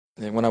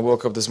And when I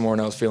woke up this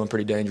morning, I was feeling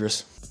pretty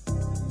dangerous.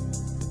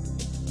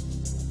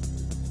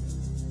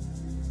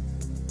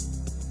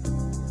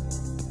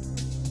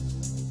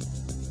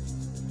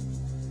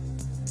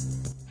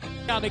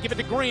 Now they give it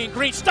to Green.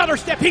 Green stutter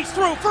step. He's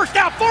through. First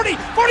down. 40,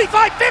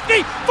 45,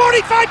 50,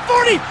 45,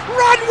 40.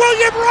 Run,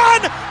 William,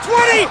 run.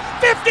 20,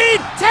 15,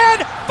 10,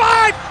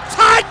 5.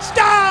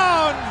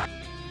 Touchdown.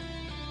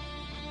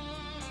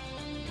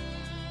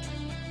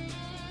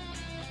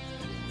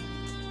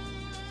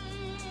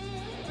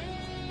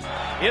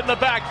 In the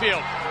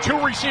backfield, two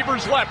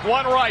receivers left,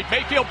 one right.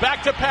 Mayfield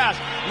back to pass,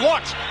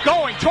 looks,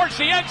 going towards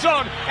the end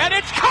zone, and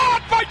it's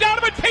caught by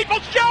Donovan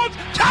Peoples-Jones.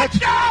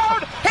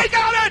 Touchdown! He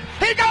got it!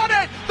 He got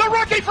it! The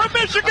rookie from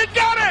Michigan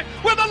got it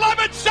with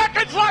 11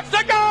 seconds left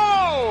to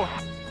go!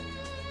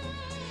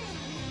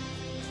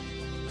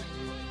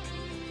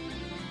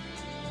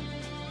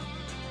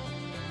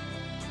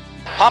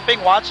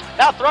 Popping once,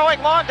 now throwing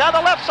long down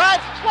the left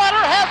side. Slaughter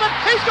has it.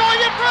 He's going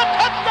in for a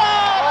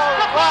touchdown.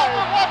 The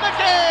Falcons won the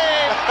game.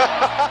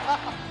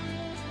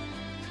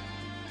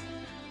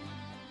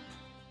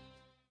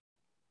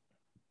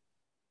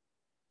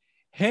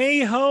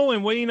 Hey ho,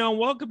 and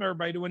welcome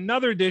everybody to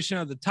another edition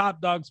of the Top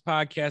Dogs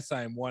podcast.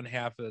 I am one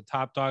half of the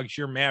Top Dogs,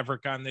 your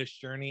maverick on this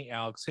journey,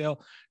 Alex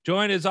Hill,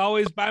 joined as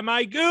always by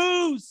my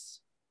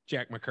goose,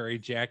 Jack McCurry.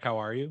 Jack, how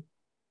are you?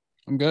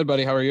 I'm good,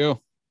 buddy. How are you?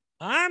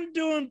 I'm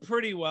doing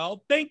pretty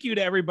well. Thank you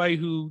to everybody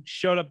who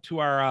showed up to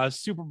our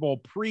Super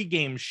Bowl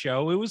pregame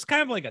show. It was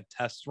kind of like a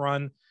test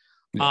run.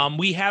 Yeah.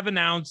 We have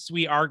announced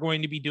we are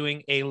going to be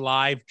doing a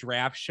live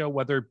draft show,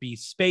 whether it be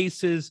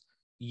Spaces,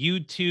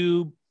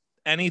 YouTube,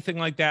 anything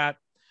like that.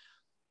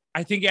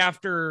 I think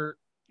after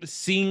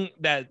seeing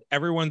that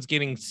everyone's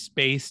getting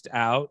spaced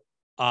out,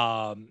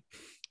 I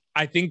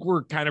think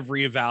we're kind of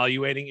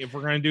reevaluating if we're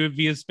going to do it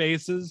via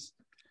Spaces.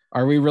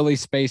 Are we really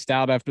spaced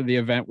out after the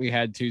event we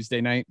had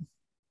Tuesday night?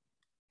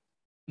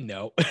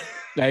 No.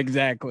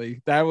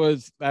 Exactly. That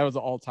was an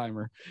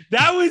all-timer.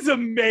 That was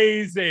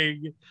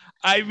amazing.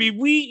 I mean,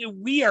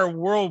 we are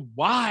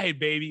worldwide,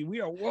 baby.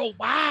 We are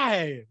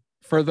worldwide.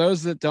 For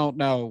those that don't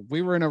know,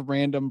 we were in a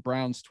random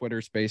Browns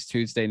Twitter space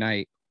Tuesday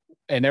night,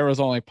 and there was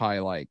only probably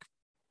like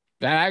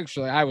that.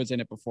 Actually, I was in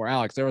it before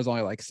Alex. There was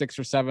only like 6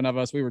 or 7 of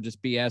us. We were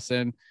just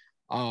BSing.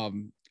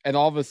 And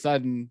all of a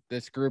sudden,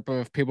 this group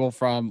of people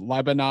from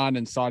Lebanon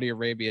and Saudi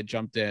Arabia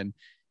jumped in,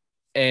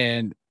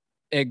 and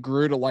it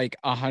grew to like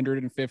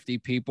 150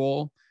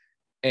 people,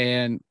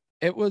 and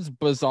it was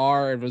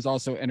bizarre. It was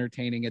also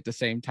entertaining at the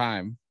same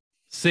time.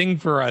 Sing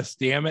for us,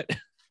 damn it.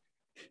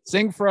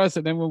 Sing for us.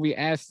 And then when we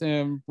asked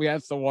the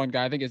one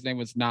guy, I think his name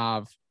was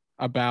Nav,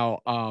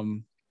 about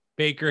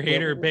Baker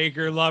hater,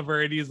 Baker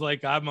lover, and he's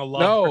like, I'm a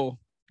lover.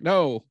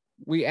 No.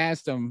 We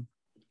asked him,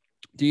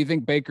 do you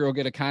think Baker will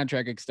get a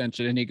contract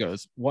extension? And he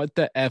goes, what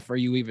the F are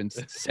you even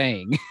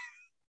saying?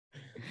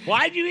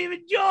 Why'd you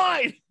even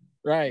join?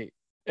 Right.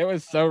 It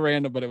was so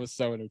random, but it was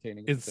so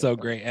entertaining. It's so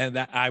great. And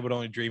that I would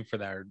only dream for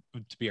that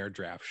to be our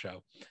draft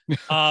show.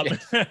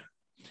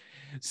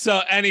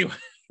 So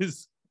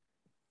anyways,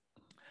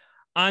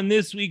 on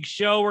this week's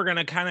show, we're going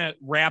to kind of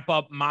wrap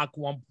up Mock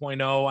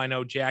 1.0. I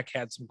know Jack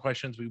had some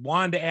questions we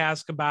wanted to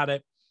ask about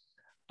it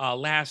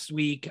last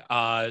week.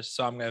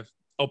 So I'm going to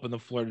open the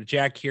floor to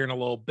Jack here in a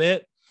little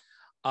bit.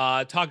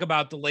 Talk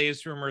about the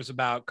latest rumors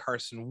about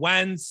Carson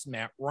Wentz,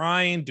 Matt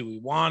Ryan. Do we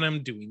want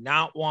him? Do we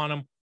not want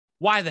him?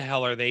 Why the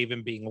hell are they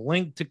even being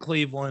linked to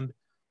Cleveland?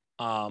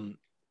 I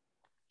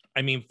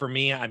mean, for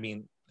me, out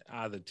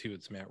of the two,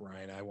 it's Matt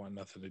Ryan. I want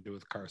nothing to do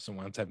with Carson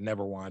Wentz. I've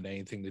never wanted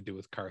anything to do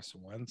with Carson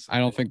Wentz. I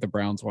don't think the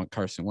Browns want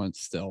Carson Wentz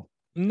still.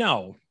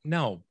 No.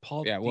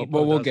 Paul. Yeah,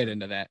 we'll get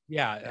into that.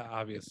 Yeah,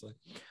 obviously.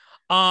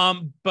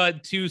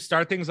 But to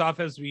start things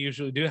off as we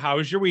usually do, how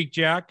was your week,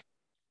 Jack?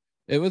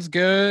 It was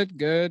good.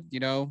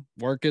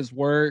 Work is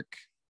work.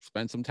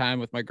 Spent some time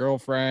with my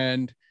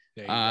girlfriend.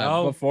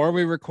 Before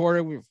we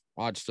recorded, we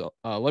watched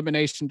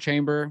Elimination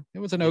Chamber. It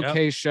was an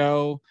okay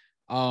show.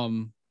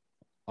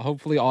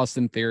 Hopefully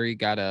Austin Theory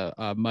got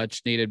a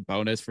much needed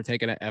bonus for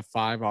taking an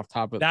F5 off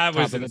top of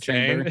the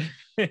chamber.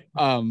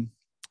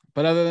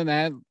 But other than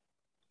that,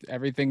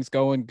 everything's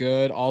going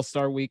good.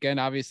 All-Star weekend,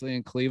 obviously,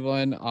 in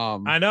Cleveland.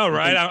 I know,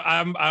 right?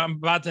 I'm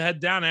about to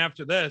head down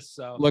after this.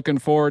 So looking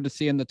forward to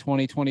seeing the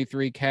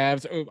 2023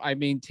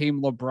 Cavs.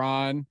 Team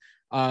LeBron.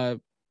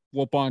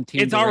 Whoop on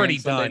Team. It's already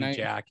done,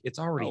 Jack. It's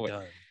already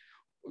done.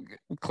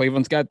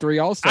 Cleveland's got 3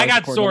 All-Stars.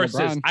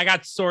 I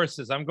got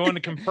sources. I'm going to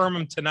confirm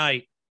them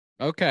tonight.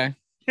 Okay.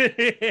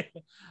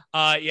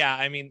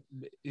 Yeah,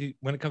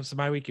 when it comes to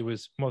my week, it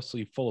was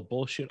mostly full of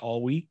bullshit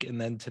all week, and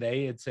then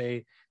today it's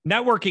a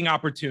networking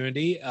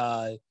opportunity.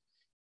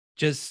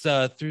 Just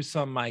through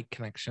some of my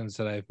connections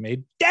that I've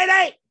made.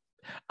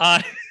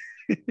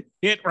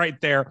 Hit right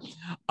there.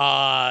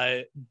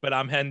 But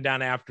I'm heading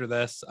down after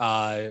this.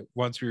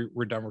 Once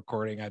we're done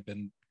recording, I've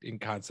been in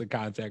constant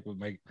contact with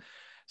my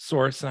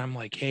source, and I'm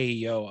like, hey,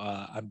 yo,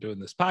 I'm doing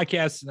this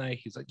podcast tonight.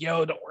 He's like,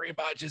 yo, don't worry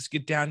about it. Just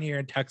get down here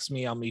and text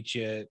me. I'll meet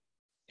you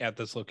at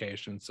this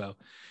location. So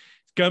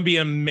it's going to be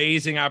an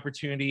amazing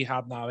opportunity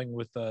hobnobbing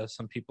with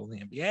some people in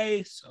the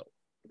NBA. So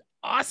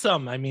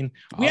Awesome. I mean,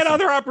 we had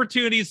other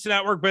opportunities to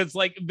network, but it's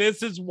like,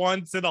 this is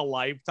once in a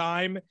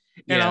lifetime.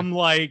 And I'm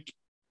like,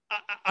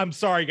 I'm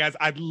sorry, guys.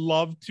 I'd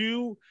love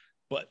to,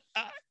 but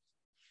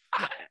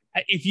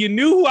if you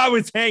knew who I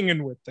was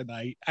hanging with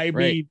tonight, I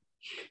mean,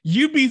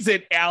 Ubie's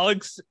and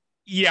Alex.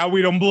 Yeah,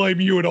 we don't blame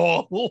you at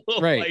all.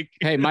 Right. Like,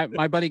 hey,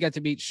 my buddy got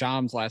to meet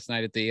Shams last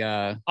night at the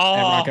at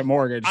Rocket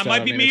Mortgage. I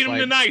might be meeting him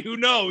tonight. Who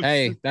knows?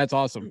 Hey, that's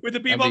awesome. With the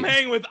people I'm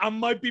hanging with,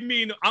 I'm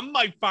hunting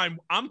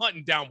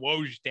down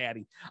Woj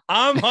Daddy.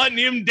 I'm hunting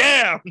him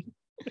down.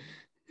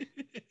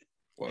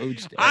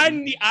 Woj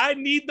Daddy. I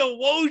need the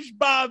Woj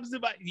bombs.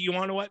 You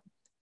want to what?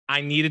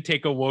 I need to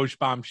take a Woj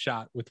bomb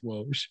shot with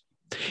Woj.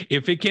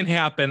 If it can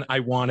happen, I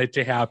want it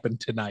to happen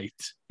tonight.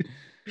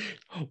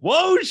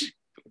 Woj,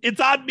 it's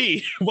on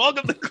me.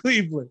 Welcome to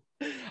Cleveland.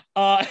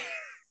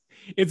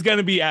 It's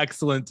gonna be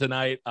excellent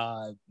tonight.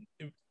 I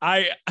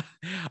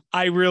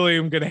really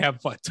am gonna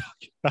have fun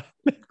talking about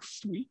it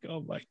next week.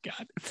 Oh my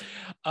god.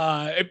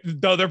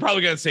 Though they're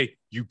probably gonna say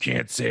you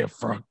can't say a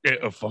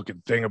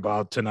fucking thing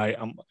about tonight.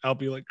 I'll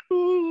be like,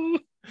 ooh,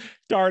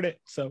 darn it.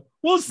 So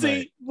we'll see.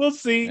 Right. We'll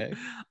see.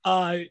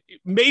 Right.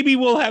 Maybe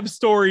we'll have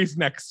stories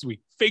next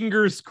week.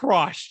 Fingers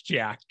crossed,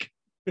 Jack.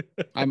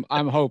 I'm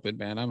hoping,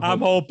 man. I'm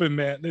hoping,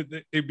 man.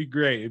 It'd be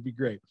great. It'd be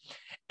great.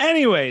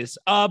 Anyways,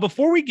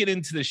 before we get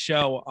into the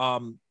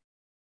show,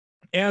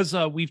 as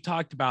we've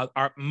talked about,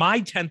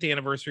 my 10th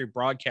anniversary of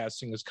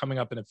broadcasting is coming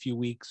up in a few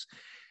weeks.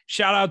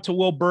 Shout out to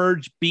Will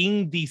Burge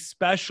being the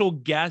special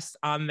guest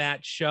on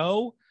that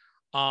show.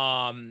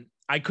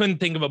 I couldn't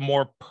think of a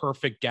more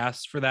perfect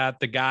guest for that.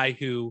 The guy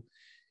who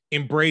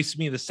embraced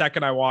me the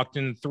second I walked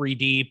in 3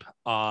 Deep,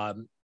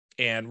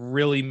 and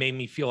really made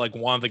me feel like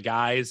one of the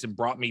guys and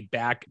brought me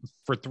back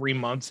for 3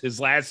 months, his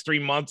last 3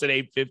 months at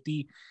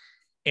 850.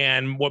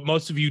 And what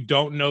most of you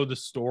don't know the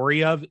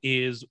story of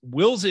is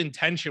Will's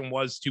intention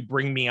was to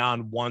bring me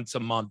on once a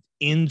month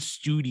in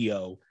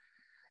studio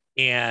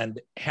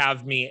and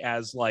have me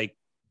as like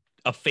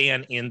a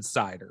fan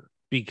insider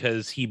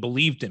because he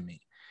believed in me.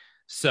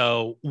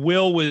 So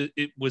Will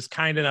was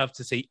kind enough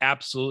to say,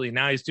 absolutely.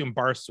 Now he's doing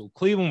Barstool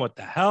Cleveland. What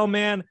the hell,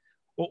 man?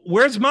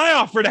 Where's my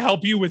offer to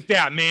help you with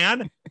that,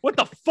 man? What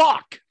the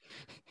fuck?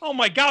 Oh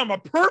my God, I'm a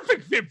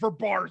perfect fit for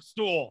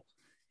Barstool.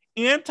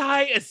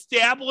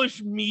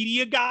 Anti-established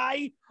media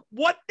guy?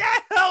 What the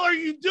hell are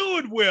you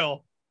doing,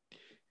 Will?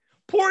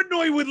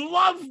 Portnoy would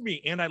love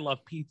me. And I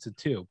love pizza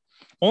too.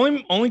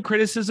 Only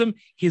criticism,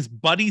 his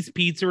buddy's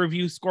pizza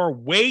review score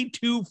way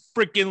too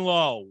freaking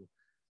low.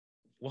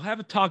 We'll have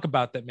a talk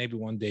about that maybe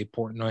one day,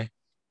 Portnoy.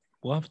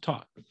 We'll have a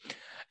talk.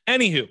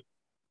 Anywho.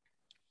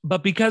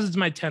 But because it's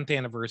my 10th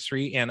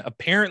anniversary, and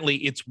apparently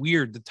it's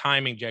weird, the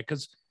timing, Jack,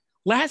 because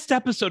last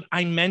episode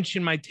I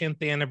mentioned my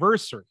 10th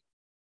anniversary.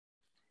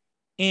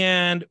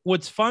 And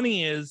what's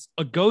funny is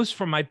a ghost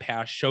from my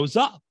past shows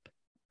up.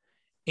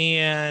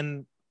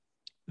 And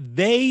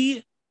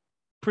they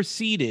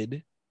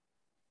proceeded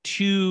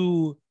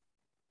to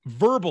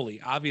verbally,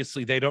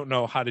 obviously they don't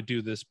know how to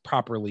do this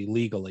properly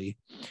legally,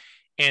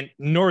 and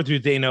nor do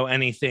they know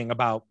anything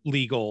about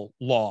legal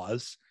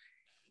laws,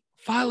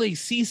 file a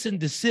cease and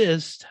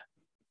desist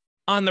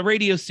on the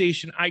radio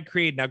station I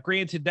created. Now,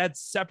 granted, that's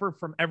separate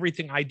from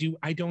everything I do.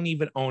 I don't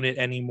even own it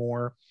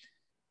anymore.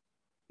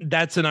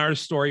 That's another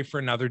story for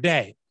another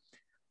day.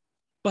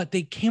 But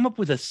they came up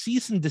with a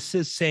cease and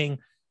desist saying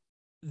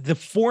the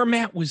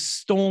format was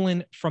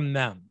stolen from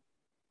them.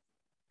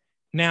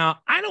 Now,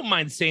 I don't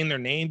mind saying their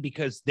name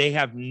because they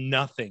have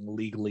nothing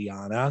legally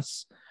on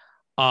us.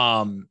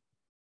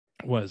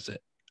 What is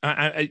it?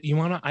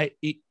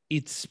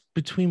 It's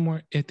between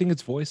more, I think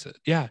it's Voice It.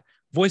 Yeah.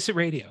 Voice It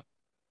Radio.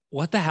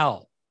 What the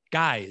hell?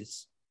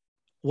 Guys,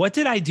 what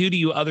did I do to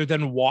you other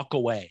than walk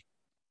away?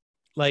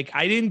 Like,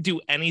 I didn't do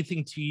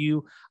anything to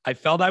you. I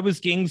felt I was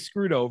getting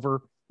screwed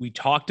over. We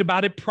talked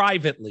about it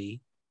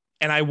privately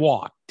and I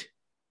walked.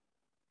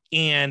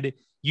 And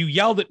you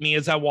yelled at me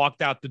as I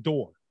walked out the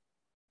door.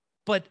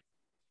 But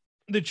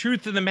the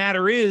truth of the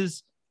matter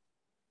is,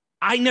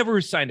 I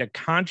never signed a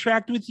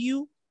contract with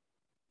you.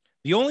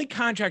 The only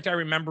contract I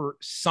remember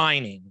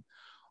signing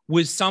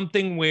was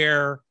something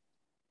where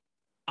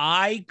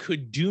I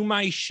could do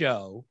my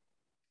show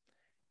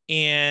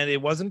and it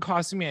wasn't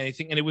costing me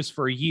anything, and it was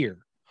for a year.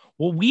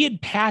 Well, we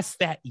had passed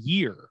that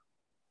year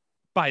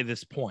by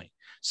this point.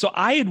 So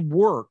I had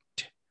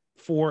worked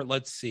for,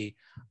 let's see,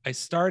 I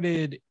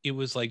started, it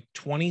was like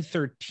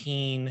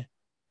 2013.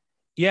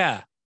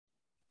 Yeah,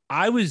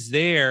 I was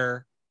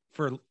there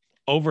for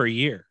over a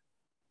year.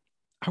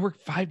 I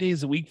worked 5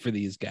 days a week for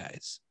these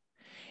guys.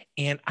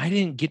 And I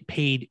didn't get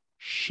paid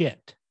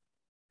shit.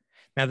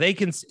 Now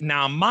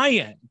now on my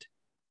end,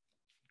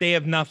 they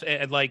have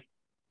nothing, like,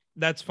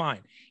 that's fine.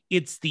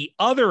 It's the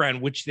other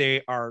end, which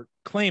they are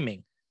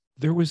claiming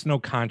there was no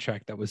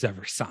contract that was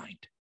ever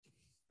signed.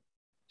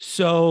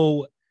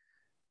 So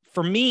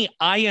for me,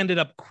 I ended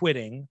up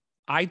quitting.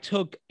 I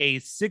took a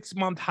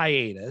 6-month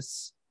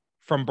hiatus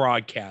from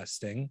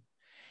broadcasting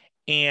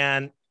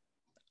and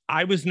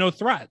I was no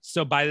threat.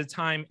 So by the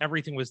time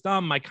everything was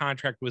done, my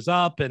contract was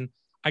up and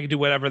I could do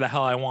whatever the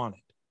hell I wanted.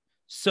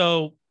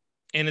 So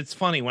And it's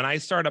funny, when I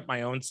started up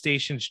my own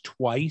stations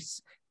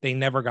twice, they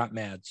never got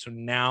mad. So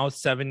now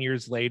 7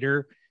 years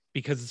later,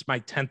 because it's my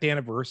 10th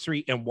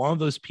anniversary and one of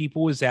those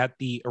people was at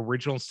the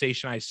original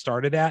station I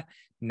started at,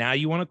 now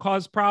you want to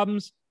cause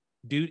problems?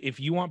 Dude, if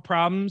you want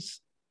problems,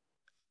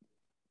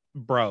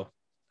 bro,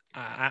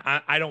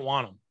 I don't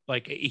want them.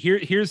 Like,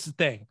 here's the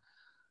thing.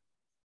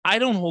 I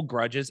don't hold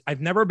grudges.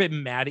 I've never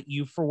been mad at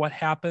you for what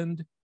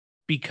happened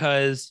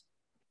because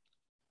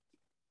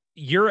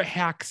you're a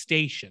hack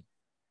station.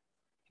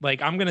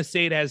 Like, I'm going to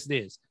say it as it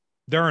is.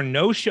 There are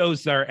no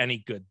shows that are any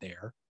good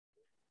there.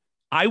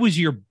 I was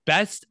your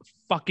best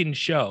fucking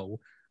show.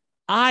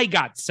 I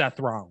got Seth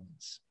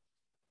Rollins.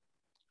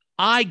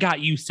 I got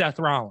you Seth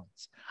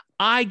Rollins.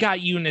 I got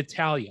you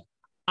Natalia.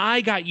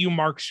 I got you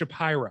Mark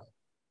Shapiro.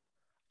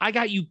 I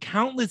got you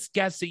countless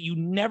guests that you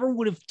never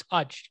would have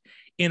touched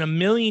in a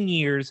million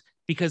years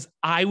because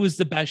I was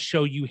the best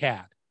show you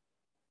had.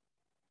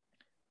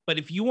 But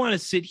if you want to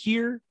sit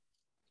here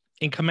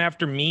and come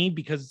after me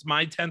because it's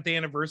my 10th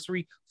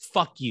anniversary,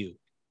 fuck you.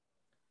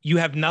 You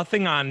have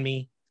nothing on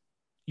me.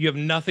 You have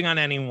nothing on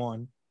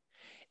anyone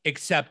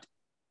except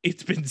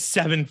it's been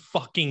 7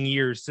 fucking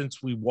years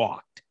since we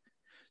walked.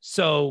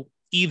 So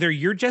either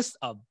you're just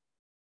a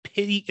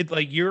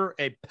you're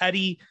a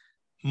petty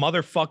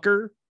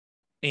motherfucker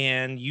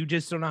and you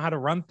just don't know how to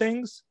run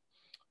things,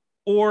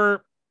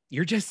 or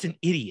you're just an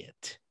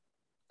idiot.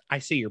 I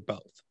say you're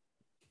both.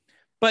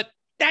 But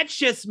that's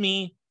just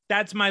me.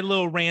 That's my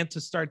little rant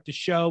to start the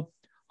show.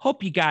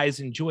 Hope you guys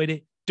enjoyed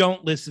it.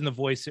 Don't listen to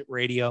Voice It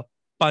Radio.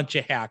 Bunch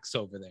of hacks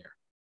over there.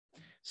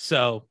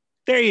 So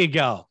there you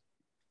go.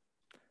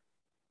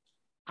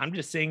 I'm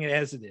just saying it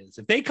as it is.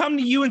 If they come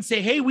to you and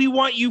say, hey, we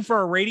want you for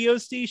a radio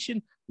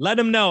station, let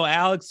them know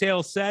Alex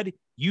Hale said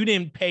you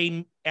didn't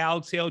pay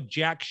Alex Hale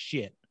jack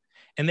shit.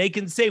 And they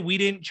can say we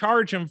didn't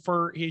charge him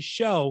for his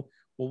show.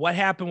 Well, what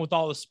happened with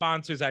all the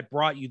sponsors I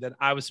brought you that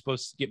I was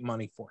supposed to get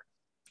money for?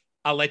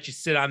 I'll let you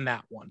sit on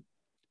that one.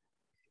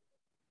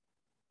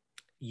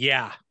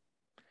 Yeah.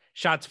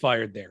 Shots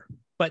fired there.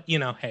 But,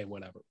 hey,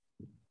 whatever.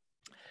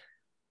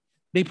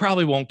 They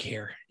probably won't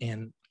care.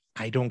 And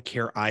I don't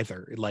care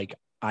either. Like,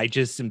 I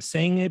just am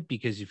saying it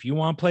because if you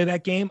want to play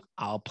that game,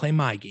 I'll play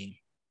my game.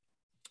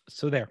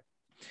 So there.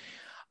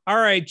 All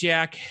right,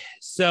 Jack.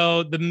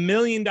 So the $1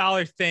 million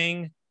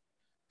thing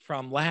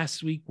from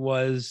last week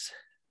was,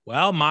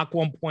 well, Mach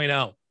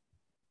 1.0.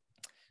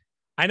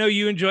 I know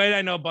you enjoyed it.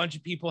 I know a bunch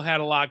of people had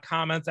a lot of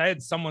comments. I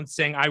had someone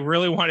saying, I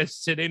really want to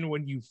sit in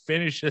when you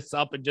finish this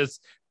up and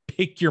just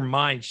pick your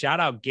mind. Shout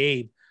out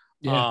Gabe.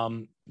 Yeah.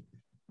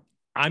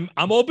 I'm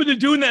open to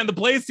doing that in the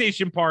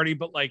PlayStation party,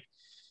 but like,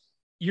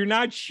 you're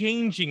not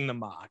changing the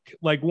Mach.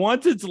 Like,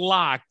 once it's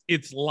locked,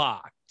 it's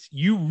locked.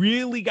 You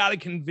really got to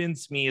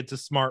convince me it's a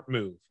smart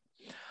move.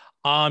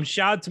 Shout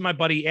out to my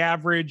buddy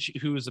Average,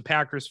 who is a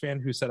Packers fan,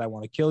 who said, I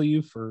want to kill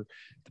you for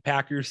the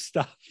Packers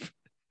stuff.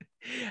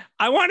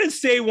 I want to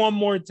say one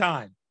more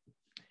time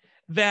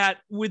that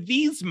with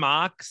these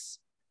mocks,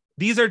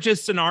 these are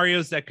just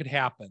scenarios that could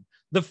happen.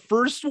 The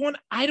first one,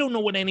 I don't know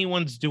what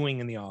anyone's doing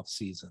in the off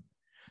season.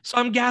 So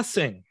I'm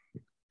guessing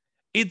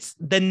it's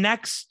the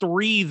next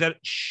 3 that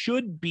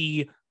should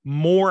be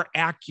more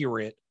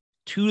accurate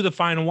to the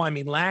final one. I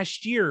mean,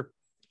 last year,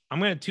 I'm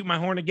going to toot my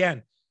horn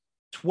again.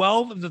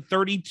 12 of the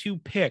 32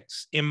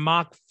 picks in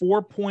Mach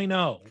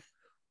 4.0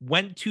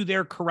 went to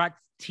their correct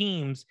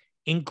teams,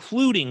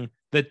 including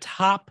the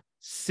top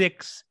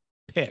 6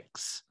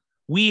 picks.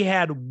 We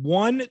had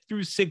 1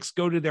 through 6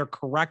 go to their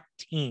correct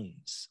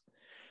teams.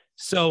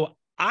 So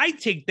I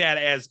take that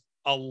as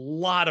a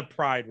lot of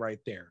pride right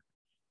there,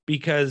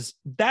 because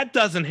that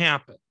doesn't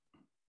happen.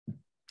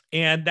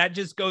 And that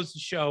just goes to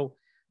show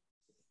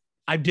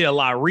I did a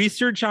lot of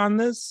research on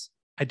this.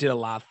 I did a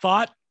lot of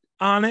thought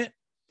on it.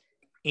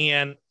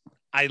 And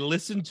I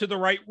listened to the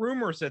right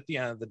rumors at the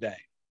end of the day.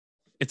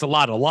 It's a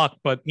lot of luck,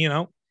 but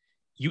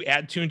you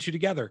add 2 and 2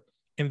 together.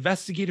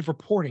 Investigative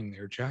reporting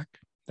there, Jack.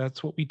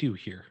 That's what we do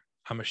here.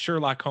 I'm a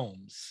Sherlock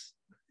Holmes.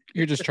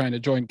 You're just trying to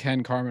join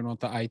Ken Carmen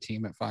with the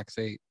I-Team at Fox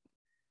 8.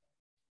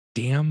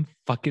 Damn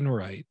fucking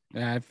right.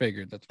 Yeah, I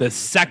figured that's the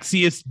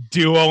sexiest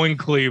duo in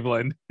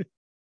Cleveland.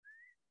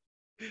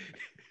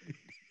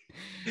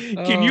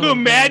 Can you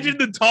imagine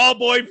the Tall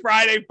Boy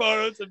Friday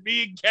photos of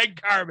me and Ken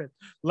Carmen?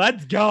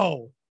 Let's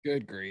go.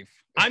 Good grief.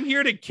 I'm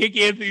here to kick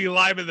Anthony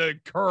Lima to the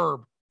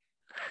curb.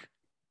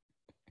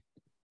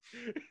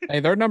 Hey,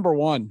 they're number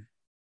 1.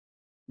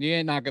 You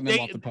ain't knocking them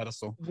off the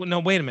pedestal. Well, no,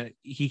 wait a minute.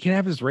 He can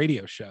have his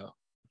radio show.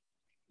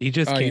 He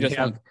just can't have.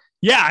 Want...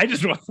 Yeah, I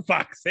just want the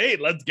Fox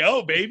 8. Let's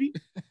go, baby.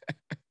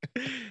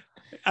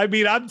 I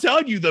mean, I'm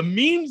telling you, the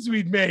memes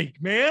we'd make,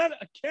 man.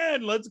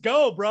 Ken, let's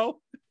go, bro.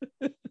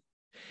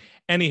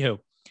 Anywho,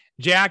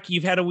 Jack,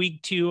 you've had a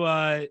week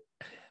to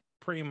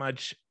pretty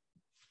much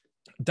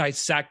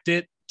dissect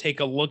it,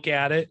 take a look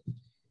at it.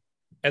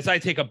 As I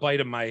take a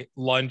bite of my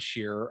lunch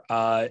here,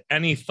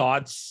 any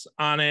thoughts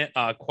on it?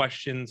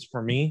 Questions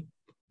for me?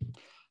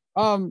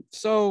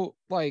 So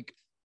like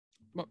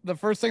the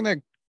first thing that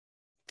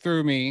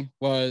threw me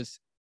was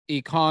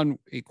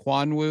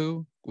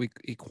Iquanwu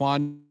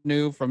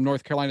Ekwonu from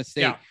North Carolina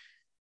State. Yeah.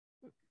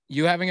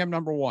 You having him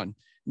number one.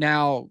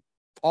 Now,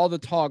 all the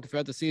talk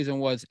throughout the season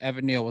was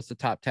Evan Neal was the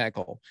top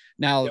tackle.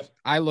 Now, Yep.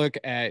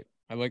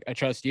 I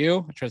trust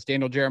you. I trust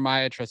Daniel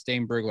Jeremiah. I trust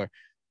Dane Brugler.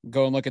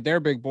 Go and look at their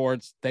big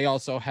boards. They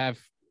also have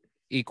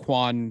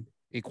Ekwonu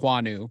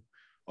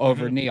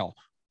over Neal.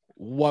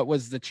 What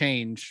was the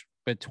change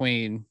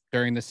between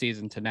during the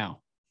season to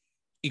now?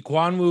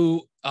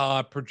 Ekwonu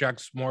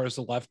projects more as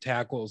a left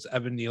tackle. As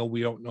Evan Neal,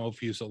 we don't know if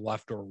he's a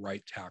left or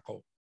right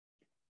tackle.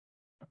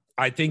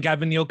 I think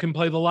Evan Neal can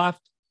play the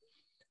left,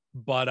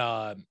 but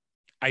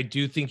I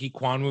do think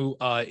Ekwonu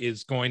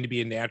is going to be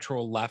a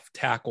natural left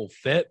tackle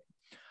fit.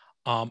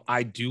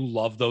 I do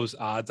love those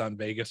odds on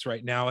Vegas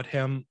right now at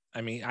him. I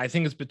mean, I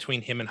think it's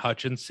between him and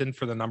Hutchinson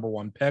for the number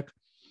one pick.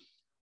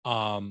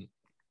 Ekwonu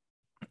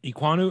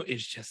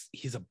is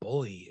he's a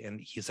bully,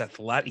 and he's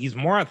athletic. He's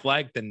more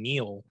athletic than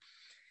Neal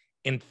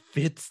and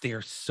fits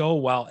there so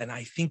well. And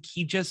I think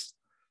he just,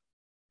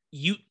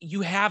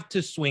 you have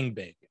to swing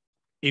big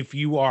if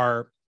you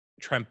are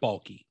Trent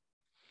Baalke,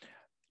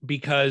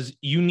 because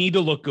you need to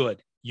look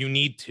good.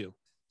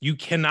 You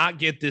cannot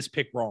get this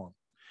pick wrong.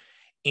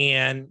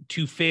 And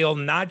to fail,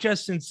 not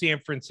just in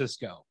San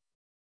Francisco,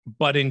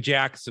 but in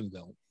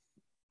Jacksonville,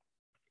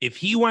 if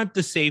he went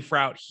the safe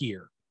route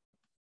here,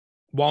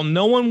 while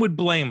no one would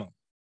blame him,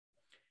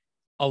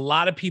 a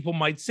lot of people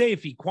might say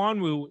if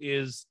Ekwonu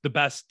is the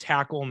best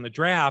tackle in the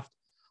draft,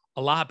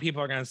 a lot of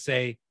people are going to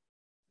say,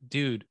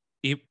 dude,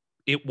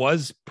 it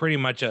was pretty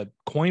much a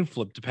coin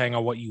flip depending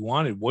on what you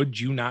wanted. Would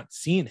you not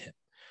seen him?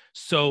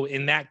 So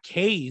in that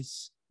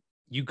case,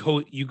 you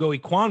go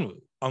Ekwonu,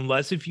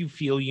 unless if you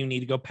feel you need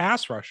to go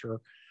pass rusher,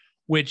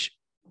 which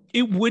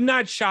it would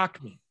not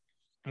shock me.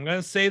 I'm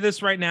going to say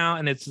this right now,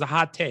 and it's a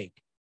hot take.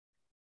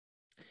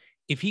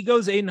 If he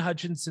goes Aiden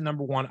Hutchinson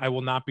number one, I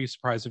will not be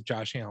surprised if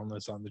Josh Allen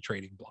is on the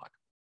trading block.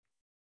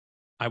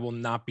 I will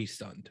not be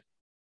stunned,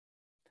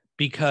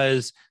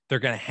 because they're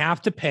going to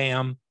have to pay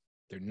him.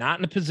 They're not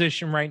in a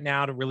position right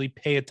now to really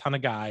pay a ton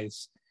of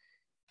guys.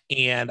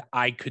 And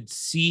I could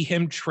see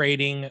him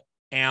trading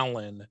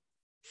Allen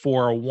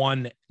for a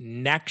one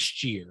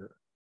next year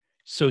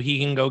so he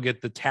can go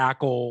get the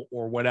tackle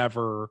or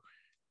whatever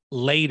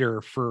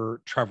later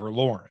for Trevor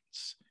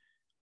Lawrence.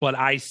 But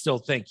I still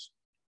think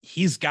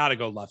he's got to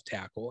go left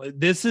tackle.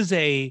 This is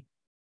it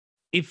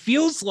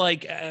feels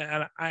like,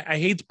 and I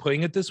hate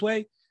putting it this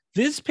way,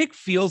 this pick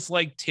feels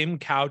like Tim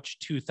Couch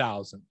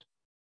 2000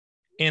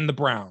 and the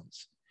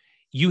Browns.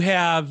 You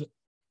have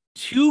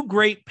two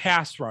great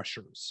pass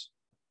rushers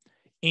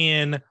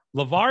in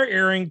LeVar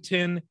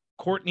Arrington,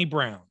 Courtney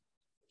Brown.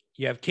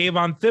 You have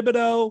Kayvon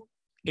Thibodeau,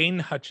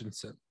 Aiden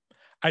Hutchinson.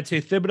 I'd say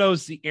Thibodeau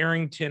is the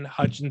Arrington,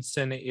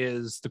 Hutchinson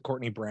is the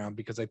Courtney Brown,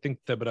 because I think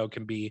Thibodeau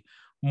can be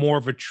more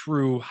of a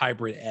true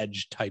hybrid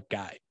edge type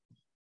guy,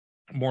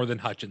 more than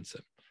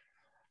Hutchinson.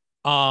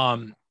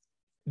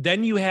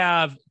 Then you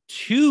have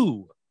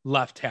two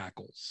left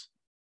tackles,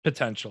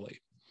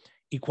 potentially,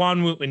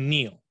 Ekwonu and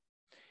Neal.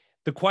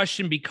 The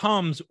question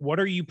becomes, what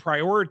are you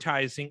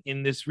prioritizing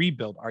in this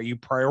rebuild? Are you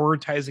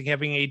prioritizing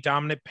having a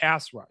dominant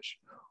pass rush,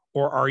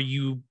 or are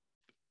you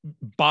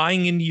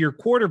buying into your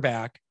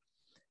quarterback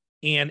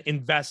and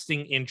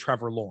investing in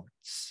Trevor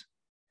Lawrence?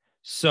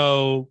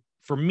 So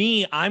for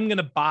me, I'm going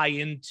to buy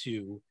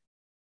into,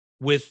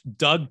 with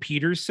Doug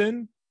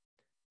Peterson,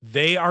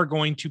 they are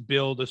going to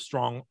build a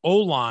strong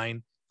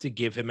O-line to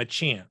give him a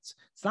chance.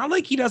 It's not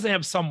like he doesn't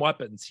have some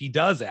weapons. He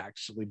does,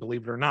 actually,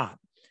 believe it or not.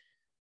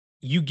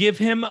 You give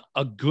him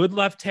a good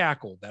left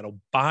tackle that'll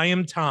buy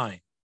him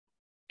time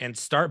and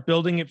start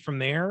building it from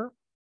there.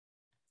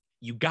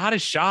 You got a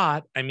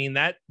shot. I mean,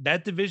 that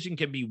division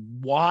can be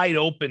wide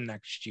open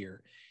next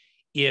year.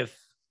 If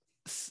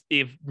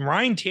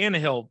Ryan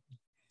Tannehill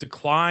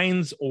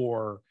declines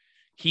or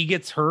he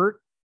gets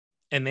hurt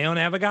and they don't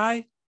have a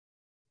guy,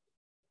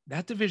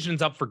 that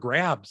division's up for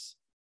grabs.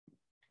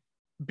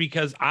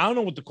 Because I don't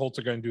know what the Colts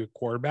are going to do at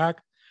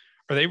quarterback.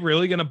 Are they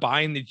really going to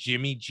buy into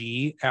Jimmy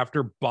G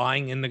after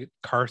buying into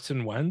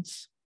Carson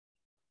Wentz?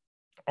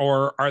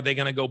 Or are they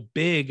going to go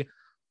big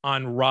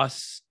on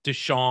Russ,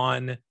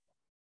 Deshaun,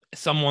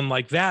 someone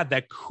like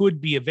that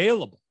could be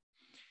available?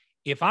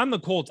 If I'm the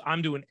Colts,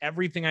 I'm doing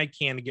everything I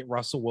can to get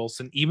Russell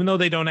Wilson, even though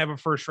they don't have a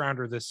first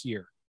rounder this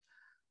year.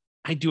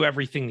 I do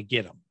everything to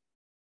get him,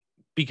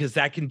 because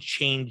that can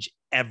change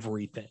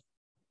everything.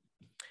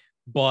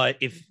 But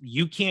if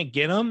you can't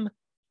get him,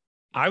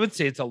 I would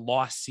say it's a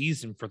lost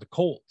season for the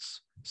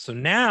Colts. So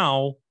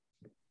now,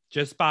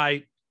 just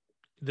by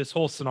this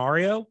whole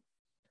scenario,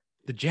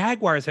 the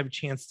Jaguars have a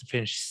chance to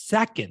finish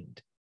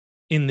second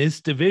in this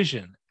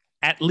division,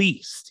 at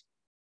least.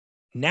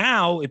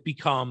 Now it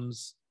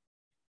becomes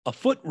a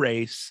foot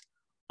race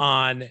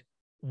on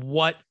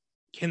what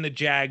can the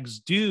Jags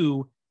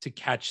do to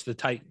catch the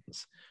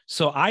Titans.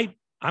 So I'm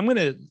going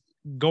to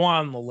go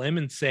on the limb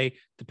and say,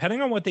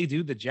 depending on what they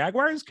do, the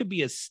Jaguars could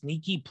be a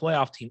sneaky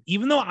playoff team.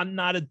 Even though I'm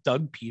not a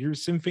Doug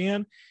Peterson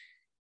fan,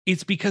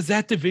 it's because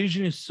that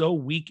division is so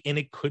weak and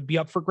it could be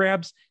up for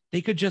grabs.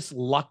 They could just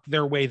luck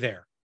their way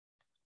there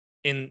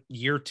in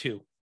year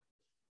two.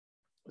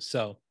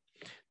 So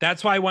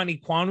that's why I want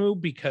Ekwonu,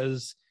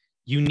 because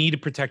you need to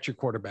protect your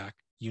quarterback.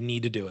 You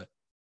need to do it.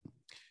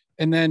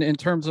 And then in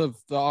terms of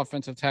the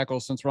offensive tackle,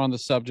 since we're on the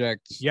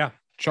subject, Yeah.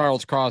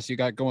 Charles Cross, you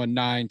got going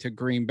 9 to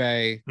Green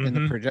Bay in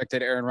the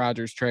projected Aaron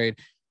Rodgers trade.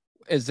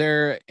 Is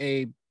there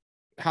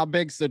how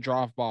big's the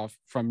drop off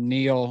from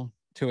Neal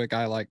to a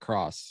guy like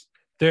Cross?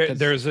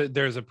 There's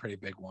a pretty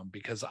big one,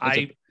 because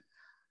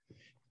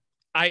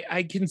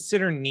I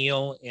consider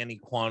Neal and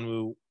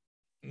Ekwonu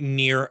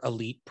near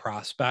elite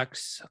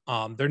prospects.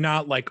 They're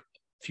not like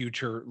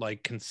future,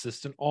 like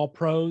consistent all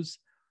pros.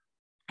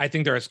 I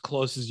think they're as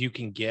close as you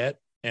can get.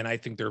 And I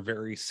think they're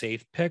very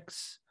safe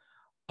picks.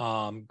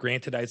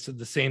 Granted, I said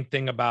the same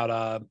thing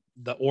about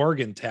the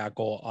Oregon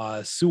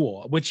tackle,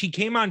 Sewell, which he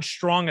came on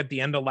strong at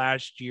the end of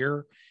last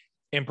year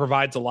and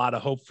provides a lot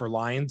of hope for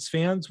Lions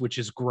fans, which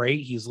is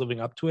great. He's living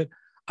up to it.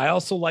 I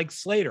also like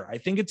Slater. I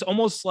think it's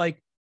almost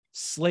like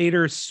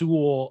Slater,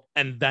 Sewell,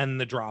 and then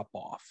the drop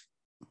off.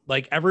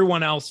 Like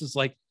everyone else is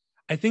like,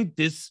 I think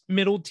this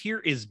middle tier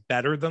is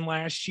better than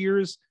last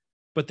year's,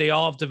 but they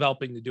all have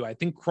developing to do. I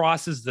think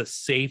Cross is the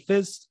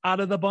safest out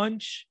of the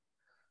bunch,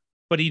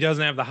 but he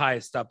doesn't have the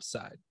highest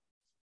upside.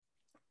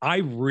 I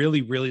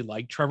really, really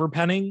like Trevor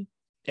Penning,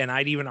 and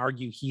I'd even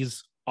argue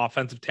he's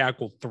offensive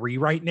tackle 3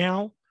 right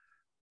now,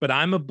 but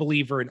I'm a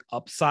believer in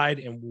upside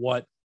and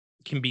what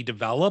can be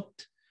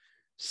developed.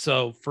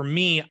 So for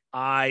me,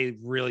 I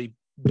really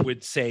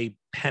would say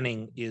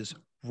Penning is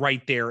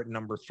right there at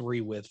number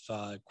 3 with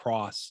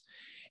Cross.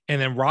 And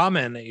then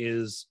Rahman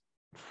is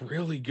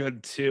really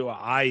good too.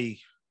 I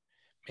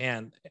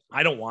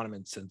don't want him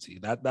in Cincy.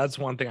 That's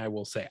one thing I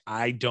will say.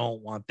 I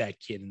don't want that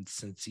kid in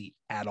Cincy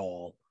at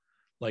all.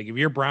 Like if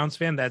you're a Browns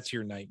fan, that's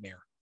your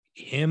nightmare.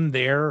 Him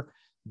there,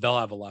 they'll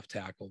have a left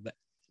tackle.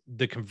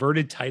 The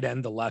converted tight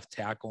end, the left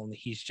tackle, and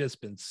he's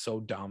just been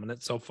so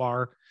dominant so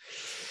far.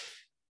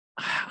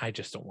 I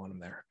just don't want him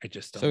there. I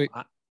just don't.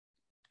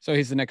 So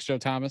he's the next Joe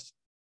Thomas?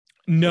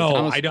 No,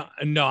 Thomas? I don't.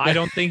 No, I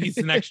don't think he's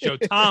the next Joe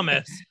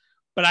Thomas,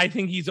 but I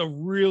think he's a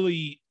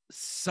really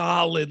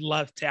solid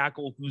left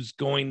tackle who's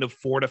going to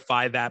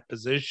fortify that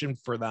position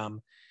for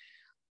them.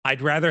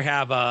 I'd rather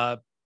have a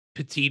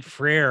Petit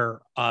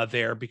Frere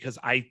there, because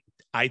I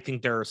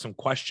think there are some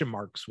question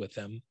marks with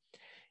him.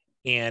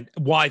 And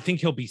while I think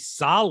he'll be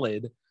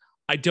solid,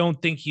 I don't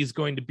think he's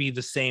going to be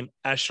the same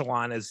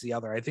echelon as the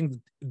other. I think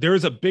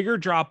there's a bigger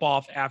drop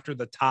off after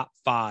the top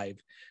 5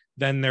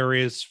 than there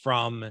is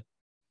from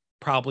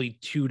probably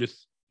 2 to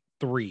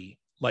 3,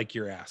 like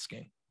you're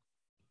asking.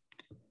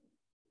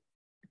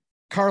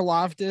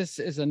 Karlaftis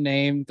is a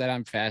name that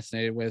I'm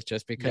fascinated with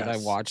just because I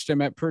watched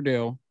him at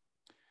Purdue.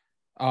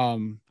 I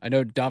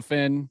know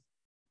Duffin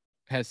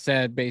has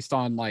said, based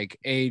on like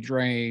age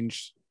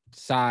range,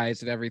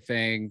 size, and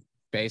everything,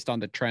 based on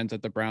the trends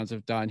that the Browns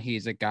have done,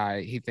 he's a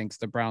guy he thinks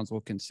the Browns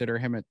will consider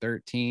him at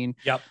 13.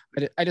 Yep.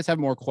 I just have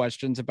more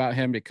questions about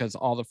him because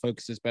all the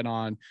focus has been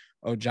on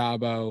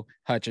Ojabo,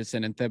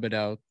 Hutchinson, and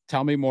Thibodeau.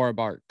 Tell me more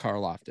about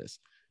Karlaftis.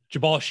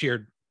 Jabal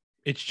Sheard.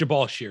 It's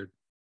Jabal Sheard.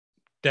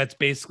 That's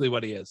basically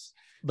what he is.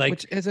 Like,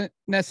 which isn't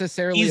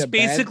necessarily he's a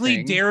bad basically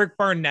thing. Derek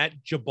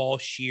Barnett, Jabal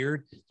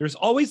Sheard. There's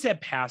always that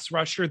pass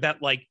rusher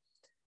that, like,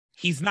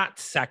 he's not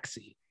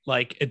sexy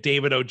like a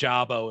David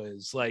Ojabo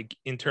is, like,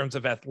 in terms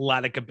of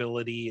athletic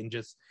ability and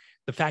just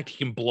the fact he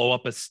can blow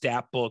up a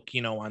stat book,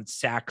 you know, on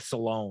sacks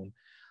alone.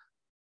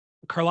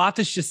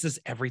 Karlaftis just does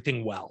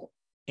everything well,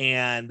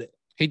 and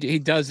he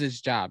does his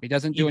job. He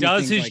doesn't do he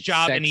does anything his like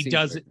job, sexy, and he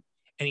does it.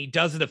 And he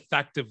does it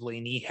effectively,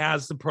 and he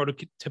has the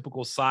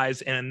prototypical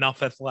size and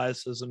enough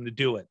athleticism to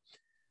do it.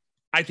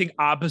 I think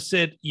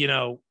opposite, you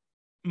know,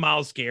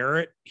 Myles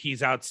Garrett,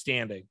 he's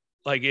outstanding.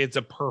 Like, it's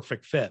a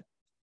perfect fit.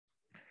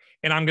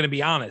 And I'm going to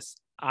be honest,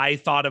 I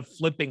thought of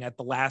flipping at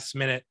the last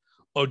minute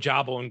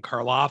Ojabo and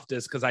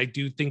Karlaftis, because I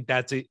do think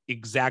that's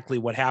exactly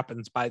what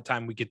happens by the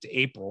time we get to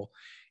April,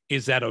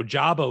 is that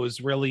Ojabo is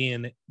really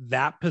in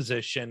that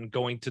position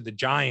going to the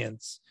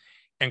Giants,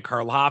 and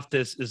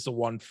Karlaftis is the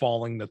one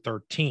falling to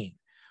 13.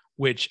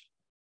 Which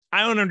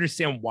I don't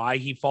understand why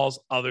he falls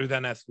other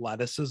than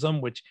athleticism,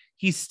 which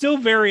he's still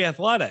very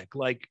athletic.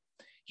 Like,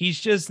 he's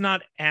just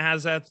not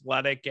as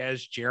athletic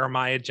as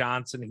Jeremiah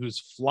Johnson, who's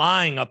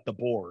flying up the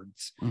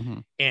boards. Mm-hmm.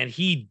 And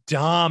he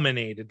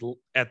dominated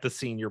at the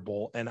Senior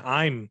Bowl. And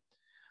I'm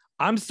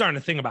starting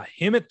to think about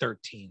him at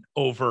 13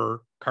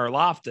 over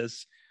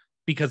Karlaftis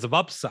because of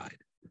upside.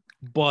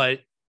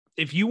 But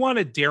if you want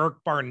a Derek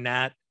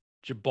Barnett,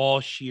 Jabal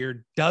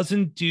Sheard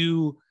doesn't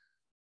do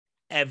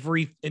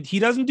he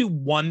doesn't do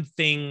one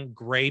thing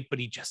great, but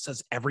he just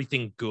does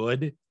everything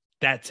good.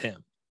 That's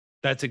him.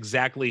 That's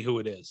exactly who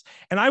it is.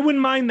 And I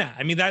wouldn't mind that.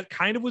 I mean, that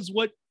kind of was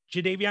what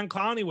Jadeveon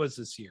Clowney was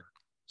this year.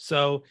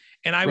 So,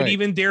 and I would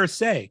even dare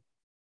say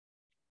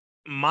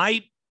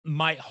my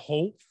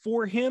hope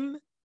for him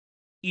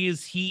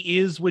is he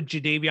is what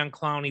Jadeveon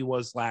Clowney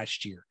was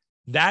last year.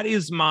 That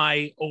is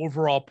my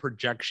overall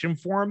projection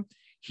for him.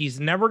 He's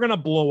never going to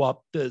blow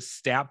up the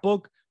stat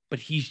book, but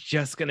he's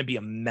just going to be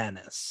a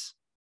menace.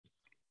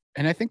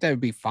 And I think that would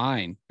be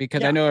fine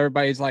because Yeah. I know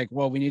everybody's like,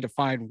 well, we need to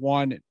find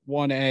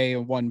 1A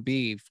and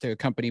 1B to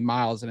accompany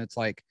Miles. And it's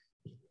like,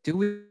 do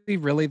we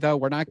really though?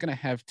 We're not going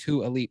to have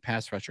 2 elite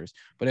pass rushers.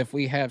 But if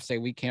we have, say,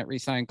 we can't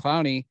re-sign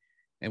Clowney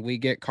and we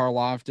get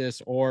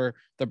Karlaftis, or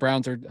the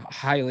Browns are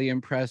highly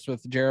impressed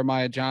with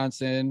Jeremiah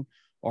Johnson,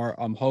 or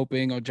I'm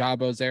hoping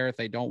Ojabo's there if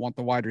they don't want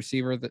the wide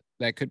receiver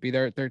that could be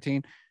there at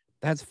 13,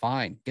 that's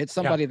fine. Get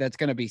somebody that's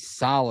going to be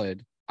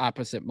solid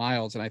opposite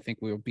Miles, and I think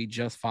we will be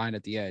just fine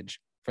at the edge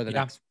for the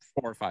next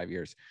 4 or 5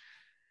 years.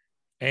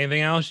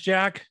 Anything else,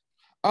 Jack?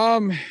 I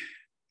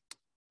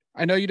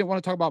know you didn't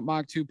want to talk about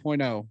Mock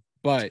 2.0,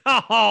 but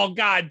Oh,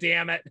 God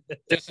damn it.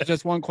 this is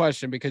just one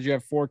question because you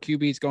have 4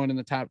 QBs going in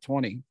the top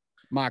 20.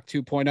 Mock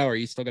 2.0, are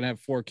you still going to have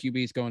 4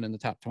 QBs going in the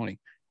top 20?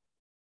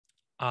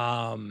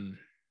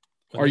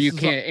 Or you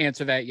can't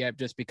answer that yet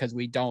just because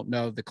we don't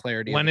know the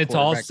clarity. When of the it's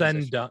all quarterback said and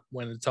position. done,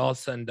 when it's all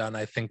said and done,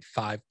 I think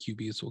 5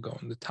 QBs will go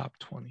in the top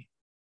 20.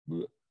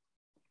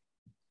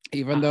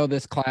 Even though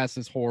this class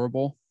is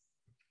horrible.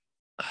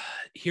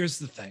 Here's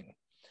the thing.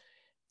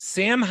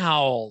 Sam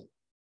Howell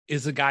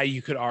is a guy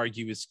you could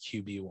argue is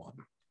QB1.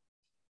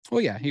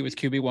 Well, yeah, he was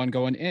QB1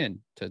 going in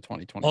to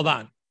 2020. Hold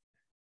on.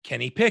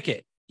 Kenny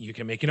Pickett, you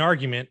can make an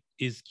argument,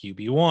 is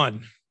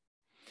QB1.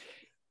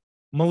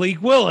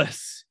 Malik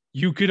Willis,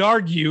 you could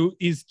argue,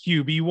 is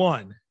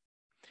QB1.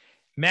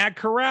 Matt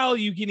Corral,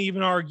 you can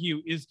even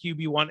argue, is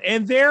QB1.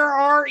 And there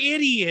are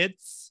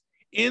idiots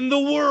in the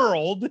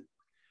world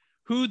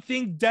who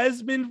think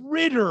Desmond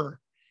Ridder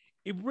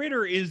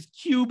is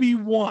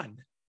QB1.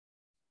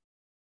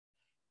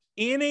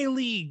 In a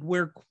league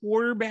where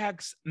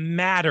quarterbacks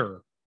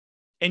matter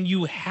and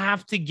you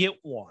have to get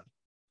one,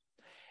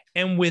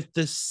 and with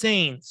the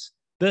Saints,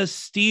 the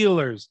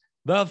Steelers,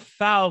 the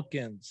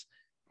Falcons,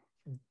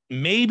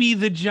 maybe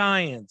the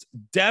Giants,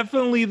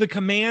 definitely the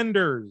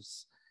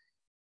Commanders,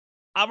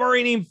 I've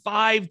already named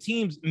 5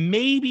 teams,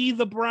 maybe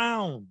the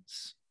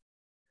Browns.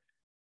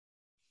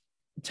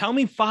 Tell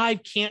me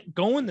 5 can't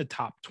go in the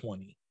top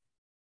 20.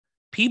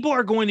 People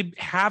are going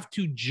to have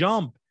to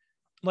jump.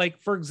 Like,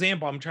 for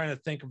example, I'm trying to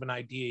think of an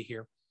idea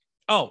here.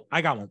 Oh,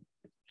 I got one.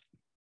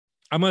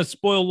 I'm going to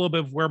spoil a little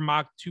bit of where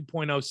Mock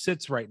 2.0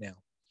 sits right now.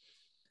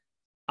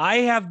 I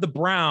have the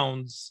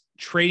Browns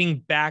trading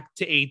back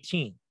to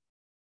 18.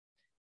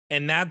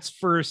 And that's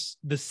for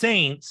the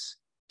Saints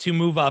to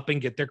move up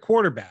and get their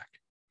quarterback.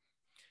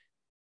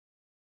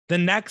 The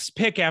next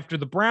pick after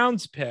the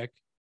Browns pick,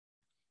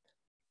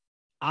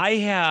 I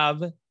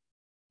have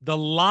the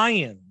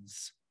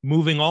Lions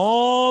moving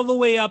all the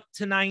way up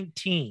to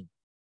 19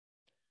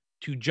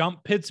 to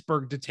jump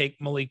Pittsburgh to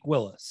take Malik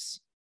Willis.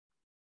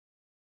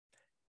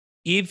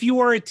 If you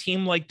are a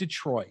team like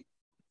Detroit,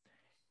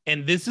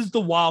 and this is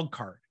the wild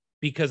card,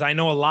 because I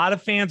know a lot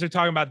of fans are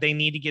talking about they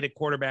need to get a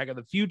quarterback of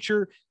the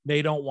future.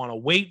 They don't want to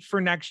wait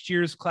for next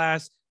year's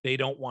class. They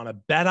don't want to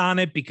bet on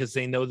it because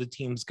they know the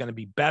team's going to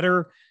be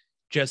better.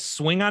 Just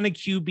swing on a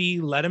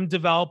QB, let him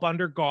develop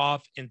under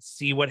Goff and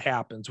see what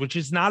happens, which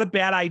is not a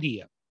bad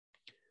idea.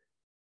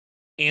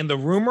 And the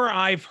rumor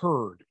I've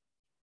heard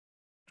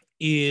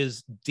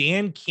is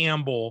Dan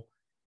Campbell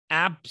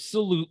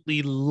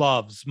absolutely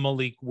loves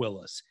Malik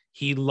Willis.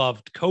 He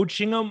loved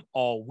coaching him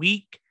all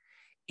week.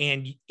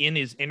 And in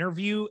his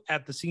interview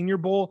at the Senior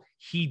Bowl,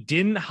 he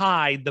didn't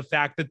hide the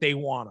fact that they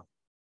want him.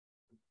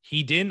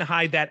 He didn't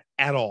hide that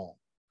at all.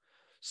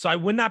 So I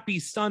would not be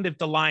stunned if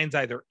the Lions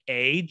either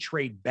A,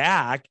 trade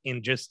back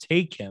and just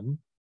take him,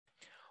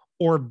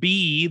 or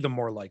B, the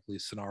more likely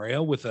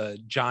scenario with a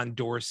John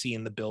Dorsey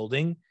in the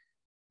building,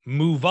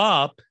 move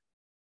up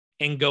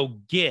and go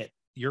get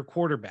your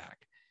quarterback.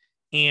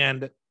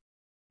 And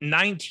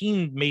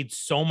 19 made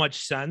so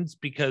much sense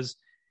because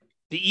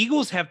the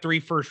Eagles have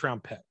 3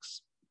 first-round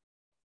picks.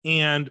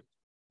 And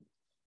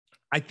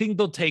I think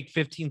they'll take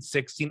 15,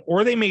 16,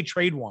 or they may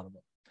trade one of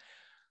them.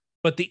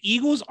 But the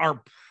Eagles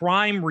are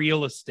prime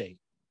real estate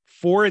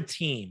for a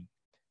team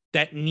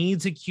that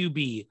needs a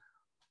QB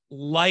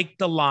like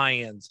the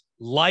Lions,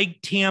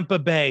 like Tampa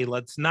Bay.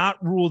 Let's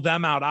not rule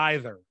them out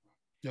either.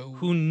 No.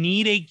 Who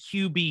need a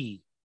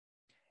QB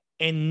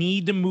and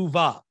need to move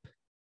up.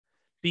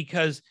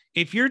 Because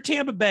if you're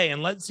Tampa Bay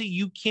and let's say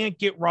you can't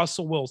get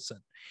Russell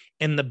Wilson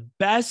and the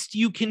best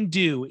you can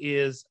do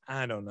is,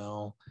 I don't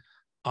know,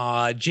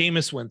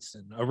 Jameis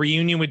Winston, a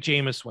reunion with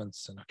Jameis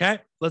Winston. Okay.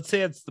 Let's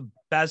say it's the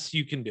best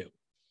you can do,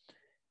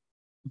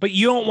 but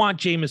you don't want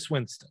Jameis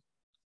Winston.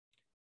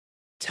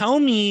 Tell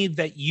me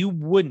that you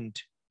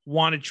wouldn't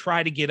want to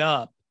try to get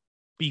up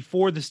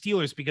before the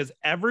Steelers because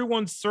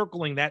everyone's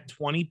circling that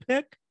 20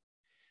 pick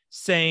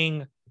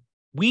saying,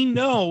 we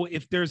know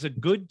if there's a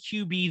good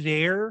QB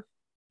there,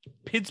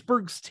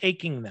 Pittsburgh's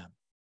taking them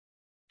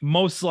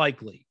most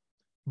likely.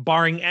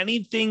 Barring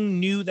anything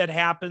new that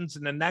happens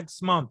in the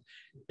next month,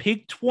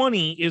 pick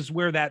 20 is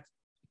where that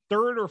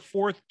 3rd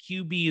or 4th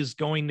QB is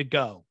going to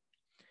go.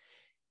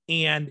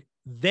 And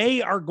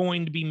they are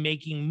going to be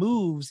making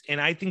moves.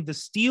 And I think the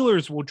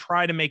Steelers will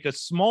try to make a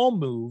small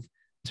move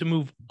to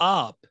move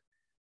up,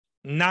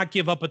 not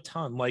give up a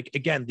ton. Like,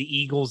 again, the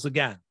Eagles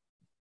again,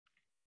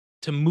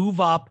 to move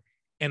up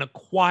and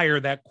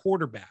acquire that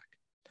quarterback.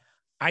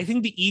 I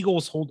think the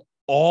Eagles hold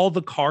all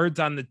the cards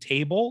on the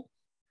table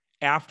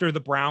after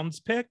the Browns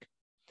pick,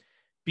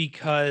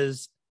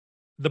 because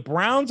the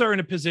Browns are in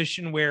a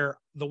position where,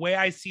 the way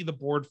I see the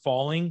board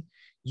falling,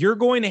 you're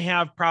going to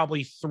have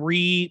probably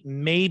 3,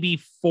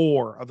 maybe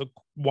 4 of the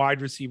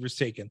wide receivers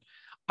taken.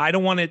 I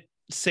don't want to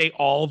say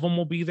all of them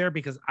will be there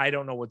because I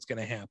don't know what's going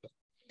to happen,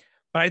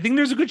 but I think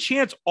there's a good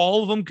chance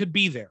all of them could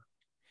be there.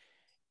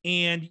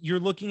 And you're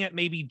looking at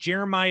maybe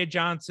Jeremiah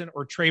Johnson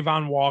or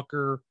Trayvon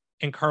Walker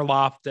and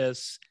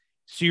Karlaftis.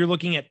 So you're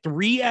looking at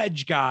 3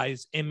 edge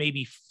guys and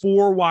maybe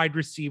 4 wide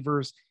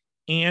receivers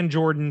and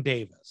Jordan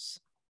Davis.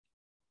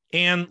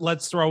 And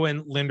let's throw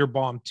in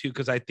Linderbaum too,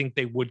 because I think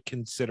they would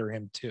consider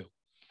him too.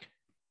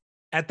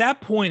 At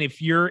that point,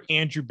 if you're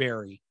Andrew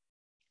Berry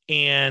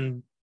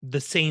and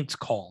the Saints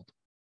called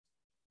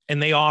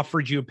and they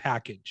offered you a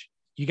package,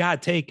 you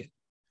got to take it.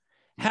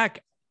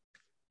 Heck,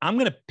 I'm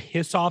going to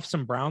piss off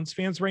some Browns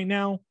fans right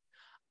now.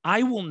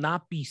 I will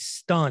not be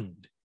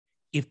stunned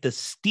if the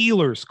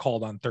Steelers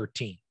called on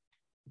 13.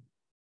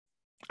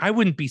 I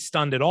wouldn't be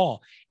stunned at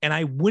all. And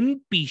I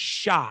wouldn't be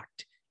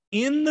shocked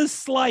in the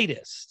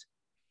slightest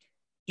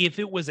if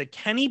it was a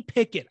Kenny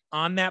Pickett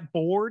on that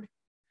board.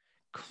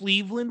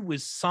 Cleveland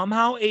was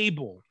somehow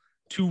able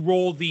to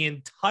roll the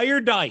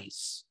entire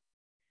dice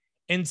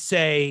and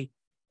say,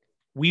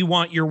 we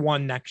want your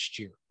one next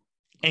year,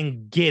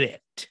 and get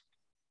it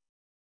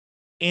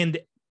and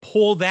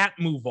pull that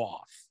move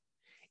off.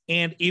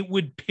 And it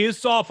would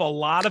piss off a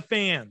lot of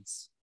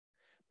fans.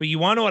 But you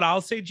want to know what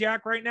I'll say,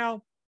 Jack, right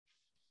now?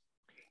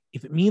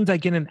 If it means I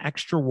get an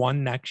extra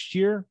one next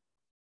year,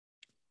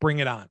 bring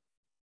it on.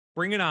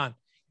 Bring it on.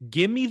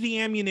 Give me the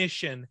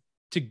ammunition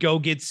to go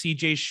get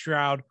CJ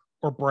Stroud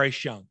or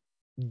Bryce Young.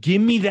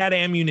 Give me that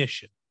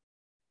ammunition.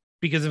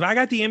 Because if I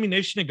got the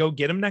ammunition to go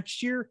get him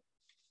next year,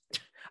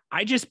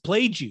 I just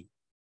played you.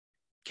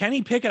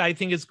 Kenny Pickett, I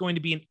think, is going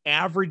to be an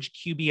average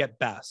QB at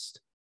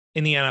best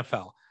in the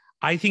NFL.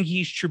 I think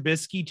he's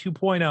Trubisky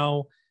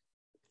 2.0.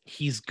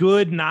 He's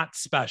good, not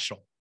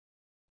special.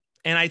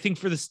 And I think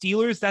for the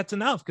Steelers, that's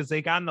enough because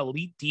they got an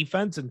elite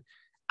defense and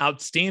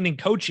outstanding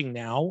coaching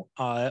now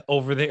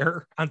over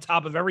there on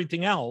top of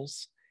everything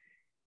else.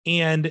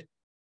 And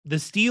the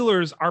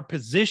Steelers are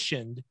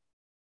positioned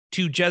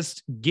to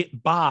just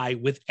get by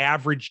with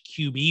average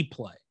QB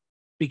play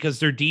because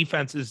their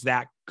defense is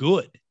that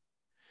good.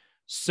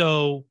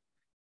 So,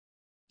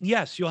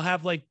 yes, you'll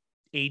have like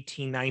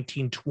 18,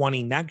 19,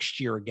 20 next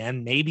year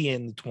again, maybe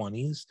in the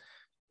 20s.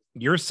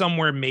 You're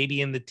somewhere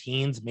maybe in the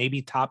teens,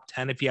 maybe top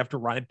 10 if you have to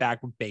run it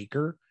back with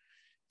Baker.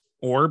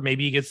 Or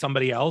maybe you get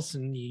somebody else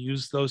and you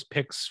use those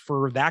picks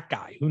for that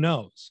guy. Who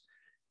knows?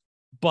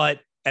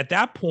 But at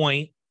that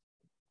point,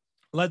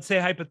 let's say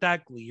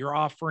hypothetically, you're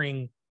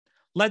offering,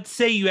 let's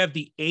say you have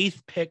the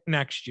 8th pick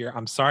next year.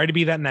 I'm sorry to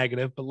be that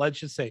negative, but let's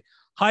just say,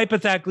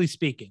 hypothetically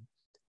speaking,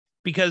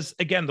 because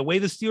again, the way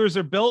the Steelers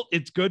are built,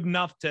 it's good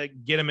enough to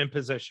get them in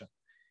position.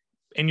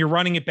 And you're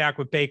running it back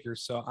with Baker,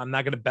 so I'm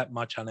not going to bet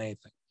much on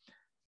anything.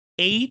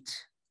 8,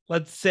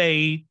 let's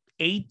say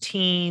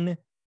 18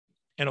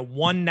 and a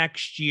 1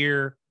 next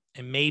year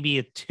and maybe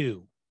a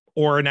 2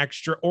 or an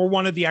extra or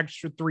one of the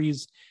extra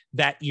 3s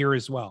that year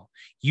as well.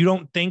 You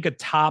don't think a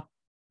top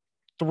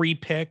 3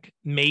 pick,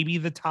 maybe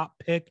the top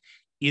pick,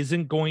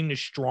 isn't going to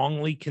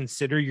strongly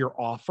consider your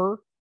offer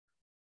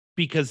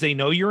because they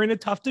know you're in a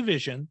tough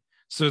division.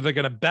 So they're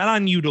going to bet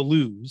on you to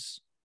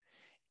lose,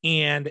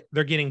 and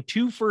they're getting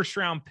 2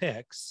 first-round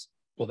picks.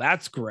 Well,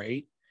 that's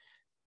great.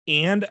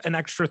 And an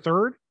extra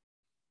 3rd.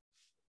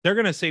 They're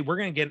going to say, we're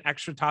going to get an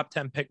extra top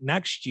 10 pick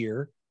next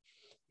year,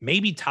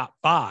 maybe top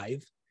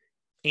 5,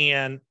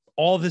 and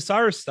all this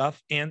other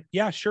stuff. And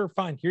yeah, sure,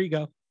 fine. Here you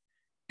go.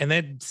 And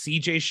then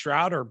CJ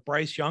Stroud or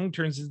Bryce Young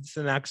turns into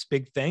the next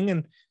big thing,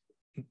 and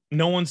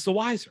no one's the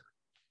wiser.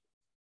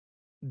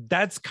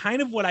 That's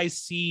kind of what I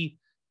see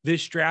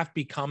this draft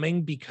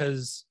becoming,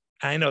 because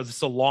I know this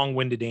is a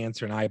long-winded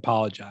answer and I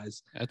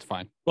apologize. That's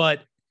fine.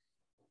 But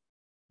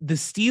the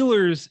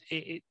Steelers,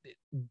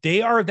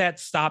 they are that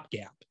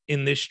stopgap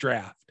in this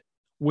draft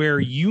where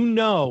you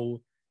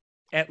know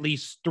at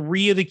least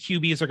 3 of the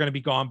QBs are going to be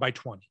gone by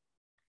 20.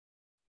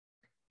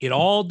 It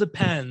all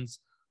depends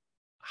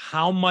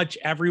how much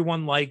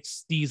everyone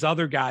likes these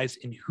other guys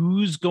and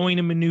who's going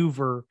to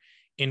maneuver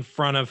in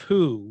front of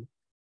who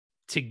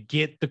to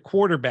get the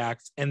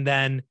quarterbacks. And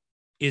then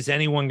is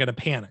anyone going to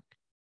panic?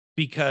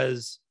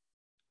 Because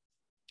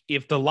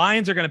if the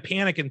Lions are going to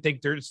panic and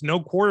think there's no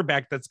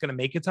quarterback that's going to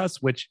make it to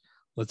us, which,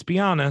 let's be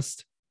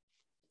honest,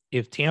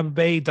 if Tampa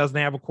Bay doesn't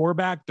have a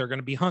quarterback, they're going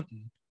to be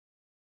hunting.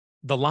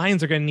 The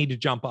Lions are going to need to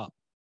jump up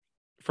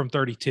from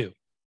 32.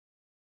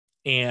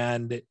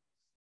 And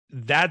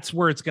that's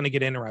where it's going to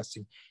get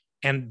interesting.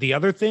 And the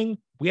other thing,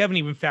 we haven't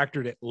even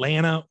factored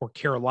Atlanta or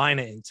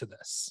Carolina into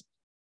this.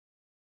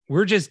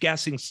 We're just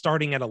guessing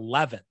starting at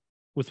 11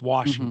 with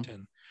Washington.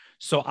 Mm-hmm.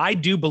 So I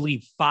do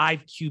believe 5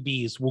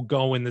 QBs will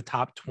go in the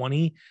top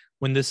 20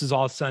 when this is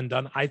all said and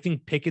done. I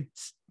think Pickett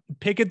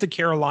to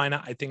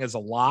Carolina, I think, is a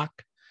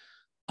lock.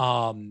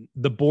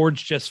 The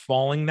board's just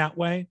falling that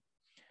way.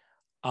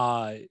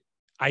 I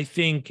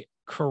think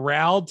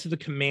Corral to the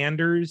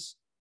Commanders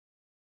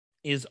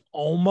is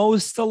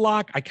almost a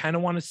lock. I kind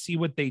of want to see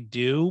what they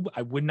do.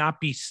 I would not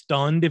be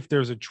stunned if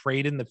there's a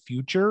trade in the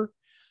future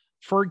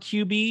for a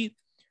QB.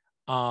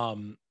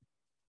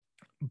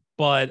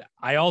 But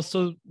I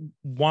also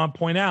want to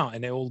point out,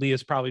 and it will lead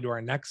us probably to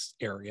our next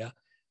area,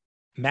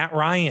 Matt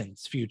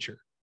Ryan's future.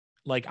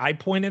 Like I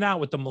pointed out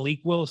with the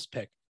Malik Willis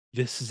pick,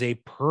 this is a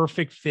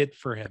perfect fit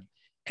for him.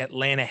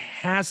 Atlanta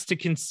has to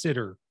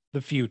consider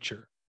the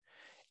future.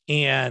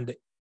 And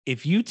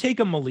if you take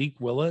a Malik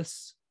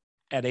Willis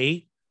at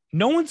 8,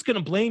 no one's going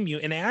to blame you.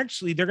 And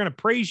actually, they're going to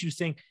praise you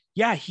saying,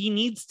 yeah, he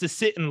needs to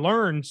sit and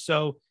learn.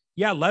 So,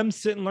 yeah, let him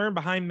sit and learn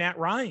behind Matt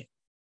Ryan.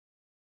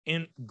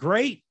 And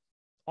great.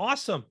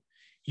 Awesome.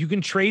 You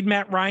can trade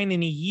Matt Ryan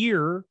in a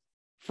year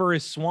for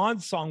his swan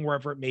song,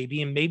 wherever it may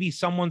be. And maybe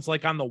someone's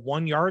like on the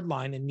 1 yard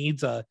line and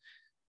needs a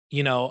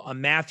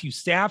Matthew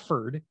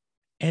Stafford,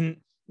 and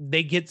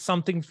they get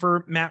something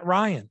for Matt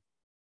Ryan.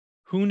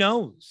 Who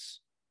knows?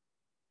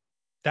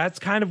 That's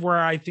kind of where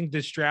I think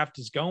this draft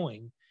is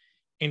going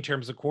in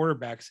terms of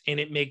quarterbacks. And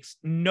it makes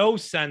no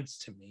sense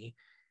to me.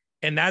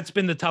 And that's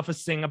been the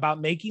toughest thing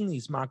about making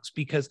these mocks,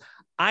 because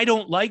I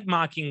don't like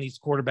mocking these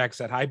quarterbacks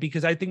that high,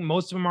 because I think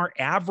most of them are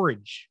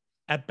average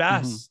at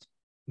best.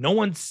 No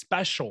one's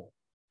special.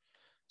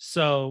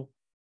 So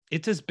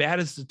it's as bad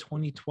as the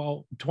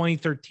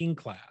 2013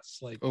 class.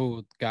 Like,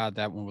 oh God,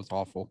 that one was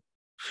awful.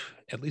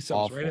 At least I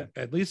was right.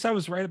 At least I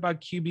was right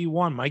about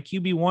QB1. My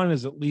QB1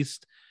 is at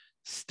least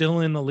still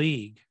in the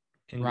league.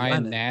 And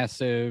Ryan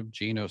Nassib,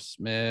 Geno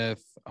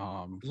Smith,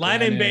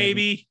 Lennon,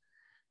 baby.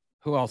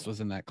 Who else was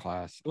in that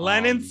class?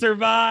 Lennon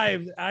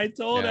survived. I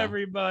told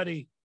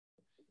everybody.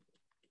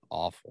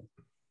 Awful.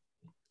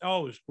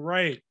 Oh, it's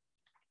great.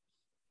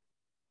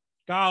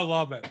 God, I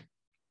love it.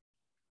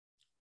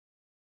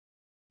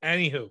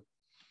 Anywho,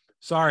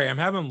 sorry, I'm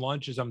having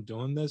lunch as I'm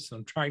doing this.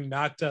 I'm trying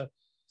not to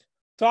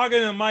talking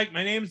to the mic.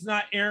 My name's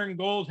not Aaron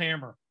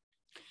Goldhammer.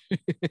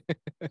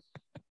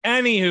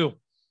 Anywho,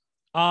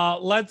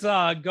 let's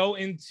go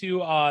into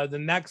the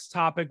next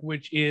topic,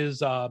 which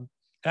is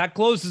that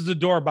closes the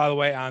door, by the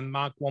way, on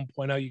Mock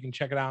 1.0. You can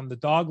check it out on the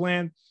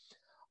Dogland.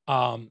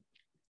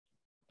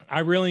 I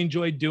really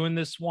enjoyed doing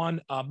this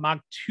one.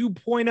 Mock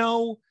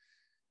 2.0.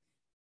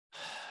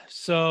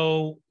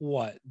 So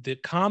what? The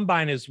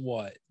combine is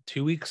what?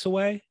 2 weeks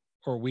away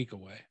or a week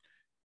away?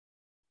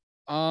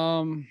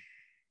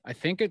 I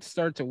think it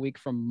starts a week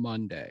from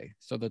Monday.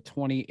 So the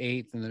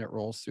 28th, and then it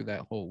rolls through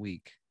that whole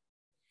week.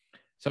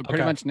 So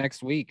pretty much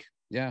next week.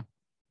 Yeah.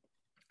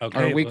 Okay.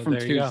 Or a week from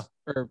Tuesday.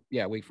 Or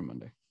a week from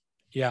Monday.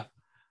 Yeah.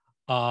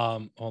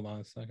 Hold on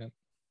a second.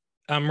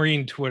 I'm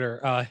reading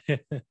Twitter. So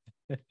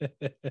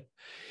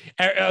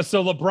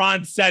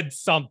LeBron said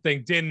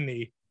something, didn't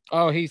he?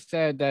 Oh, he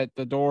said that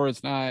the door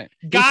is not.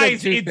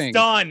 Guys, it's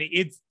done.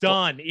 It's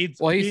done.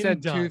 He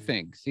said two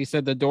things. He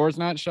said the door's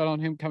not shut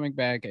on him coming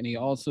back, and he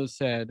also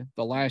said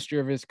the last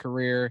year of his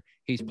career,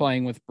 he's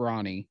playing with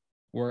Bronny,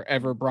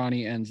 wherever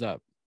Bronny ends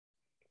up.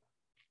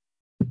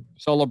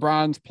 So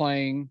LeBron's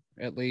playing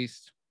at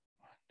least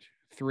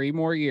 3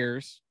 more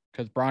years,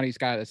 because Bronny's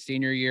got a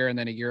senior year and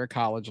then a year of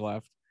college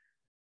left.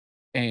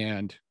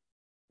 And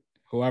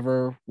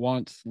whoever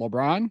wants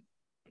LeBron,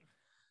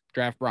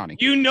 draft Bronny.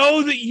 You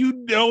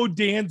know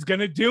Dan's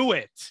gonna do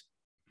it.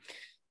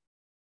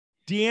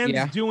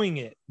 Dan's doing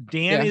it.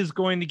 Dan is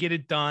going to get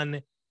it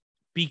done,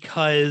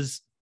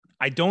 because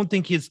I don't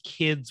think his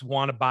kids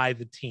want to buy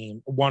the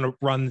team, want to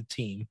run the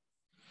team.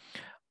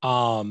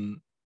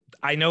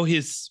 I know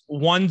his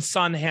one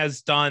son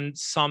has done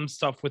some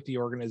stuff with the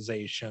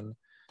organization.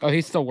 Oh,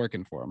 he's still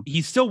working for him.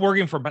 He's still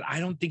working for him, but I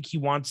don't think he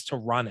wants to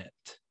run it.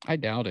 I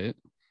doubt it.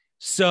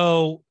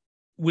 So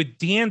with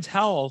Dan's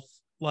health,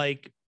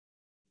 like,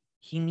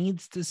 he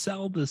needs to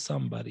sell to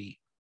somebody.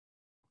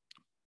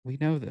 We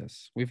know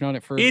this. We've known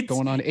it for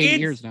going on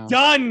 8 years now. It's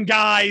done,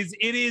 guys.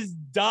 It is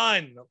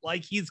done.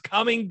 Like, he's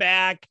coming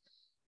back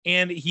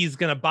and he's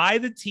going to buy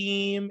the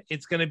team.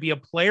 It's going to be a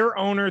player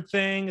owner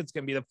thing. It's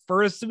going to be the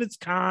first of its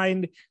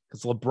kind,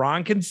 because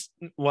LeBron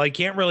he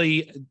can't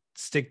really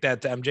stick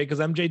that to MJ, because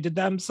MJ did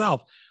that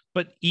himself.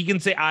 But he can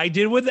say, I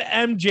did what the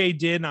MJ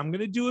did, and I'm going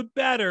to do it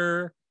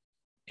better.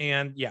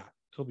 And yeah,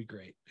 he'll be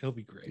great. He'll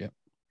be great. Yep.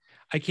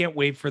 I can't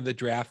wait for the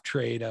draft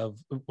trade of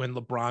when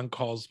LeBron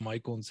calls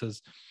Michael and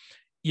says,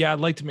 yeah, I'd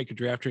like to make a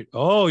draft trade.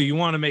 Oh, you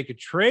want to make a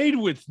trade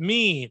with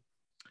me?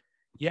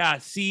 Yeah,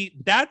 see,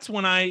 that's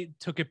when I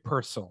took it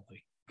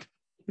personally.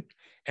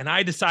 And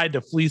I decided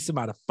to fleece him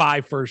out of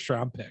 5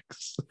 first-round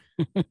picks.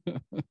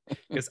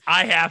 Because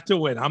I have to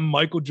win. I'm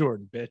Michael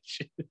Jordan,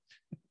 bitch.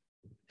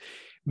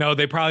 No,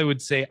 they probably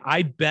would say,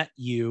 I bet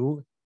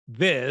you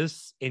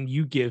this, and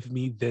you give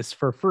me this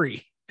for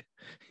free.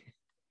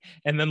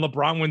 And then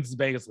LeBron wins the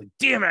bet. It's like,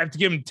 damn, I have to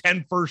give him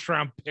 10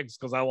 first-round picks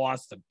because I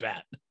lost the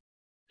bet.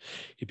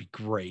 It'd be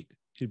great.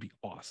 It'd be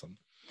awesome.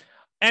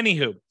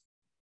 Anywho,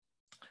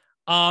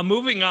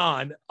 moving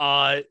on.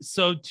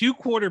 So 2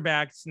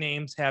 quarterbacks'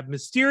 names have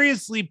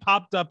mysteriously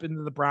popped up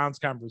into the Browns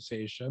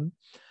conversation.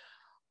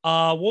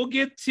 We'll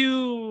get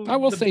to. I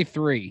will say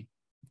 3.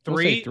 We'll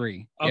say 3?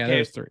 three. Okay. Yeah,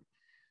 there's 3.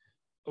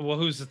 Well,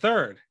 who's the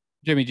third?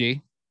 Jimmy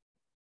G.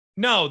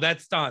 No,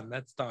 that's done.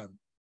 That's done.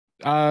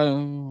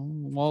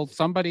 Well,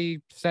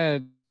 somebody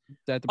said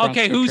that the Browns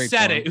Okay, should who trade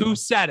said for it? him. Who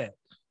said it?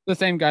 The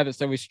same guy that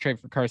said we should trade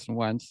for Carson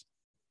Wentz.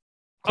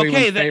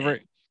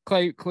 Okay,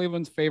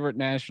 Cleveland's favorite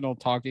national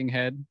talking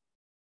head.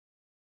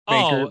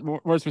 Oh, Baker,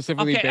 more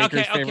specifically,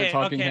 Baker's favorite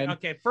talking head.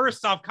 Okay.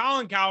 First off,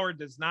 Colin Cowherd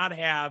does not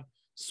have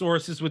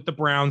sources with the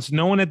Browns.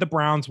 No one at the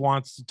Browns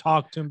wants to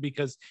talk to him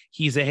because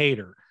he's a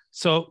hater.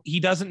 So he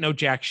doesn't know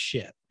jack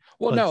shit.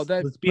 Well,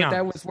 let's be honest.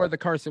 that was where the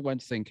Carson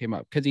Wentz thing came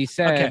up because he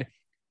said,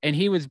 and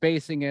he was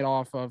basing it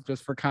off of,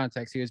 just for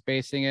context, he was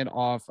basing it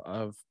off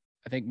of,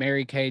 I think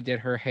Mary Kay did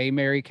her Hey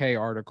Mary Kay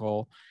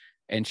article,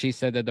 and she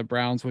said that the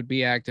Browns would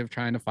be active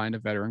trying to find a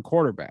veteran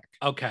quarterback.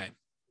 Okay.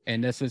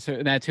 And that's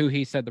who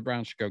he said the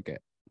Browns should go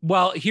get.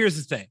 Well, here's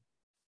the thing.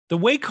 The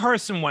way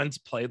Carson Wentz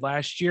played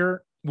last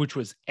year, which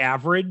was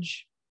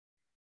average,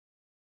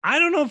 I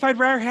don't know if I'd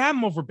rather have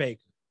him over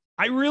Baker.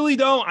 I really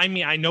don't. I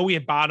mean, I know we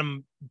have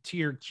bottom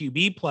tier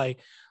QB play,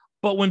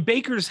 but when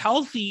Baker's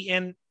healthy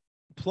and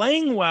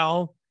playing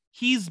well,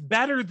 he's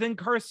better than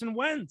Carson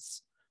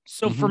Wentz.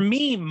 So for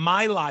me,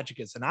 my logic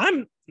is, and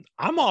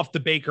I'm off the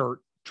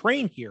Baker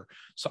train here.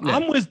 So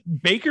I'm with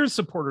Baker's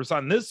supporters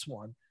on this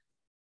one.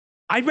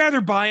 I'd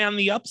rather buy on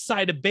the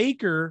upside of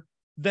Baker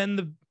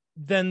than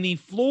the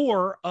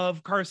floor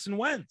of Carson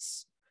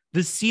Wentz.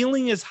 The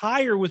ceiling is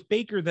higher with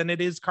Baker than it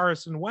is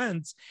Carson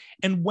Wentz,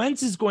 and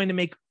Wentz is going to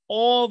make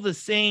all the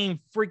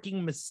same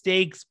freaking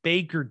mistakes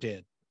Baker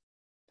did.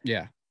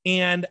 Yeah.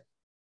 And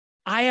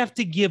I have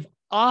to give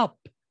up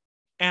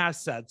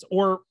assets,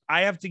 or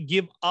I have to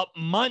give up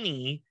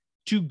money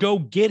to go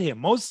get him,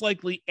 most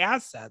likely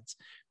assets,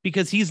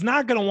 because he's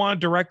not going to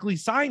want to directly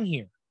sign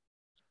here.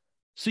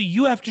 So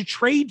you have to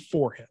trade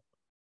for him.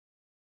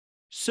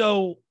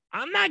 So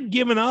I'm not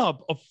giving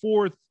up a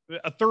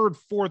third,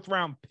 fourth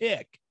round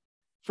pick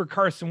for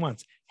Carson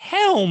Wentz.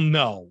 Hell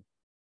no.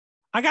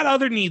 I got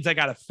other needs I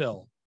got to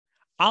fill.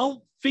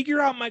 I'll figure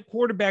out my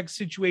quarterback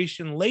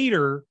situation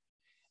later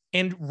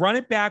and run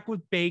it back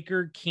with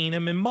Baker,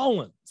 Keenum, and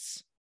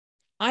Mullins.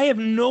 I have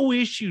no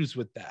issues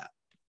with that.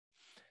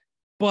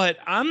 But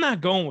I'm not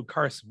going with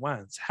Carson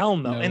Wentz. Hell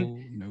no.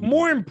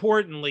 More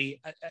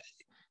importantly,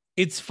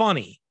 it's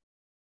funny.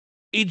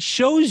 It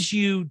shows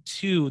you,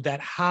 too, that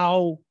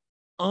how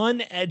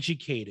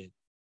uneducated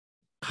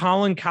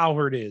Colin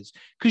Cowherd is.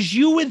 Because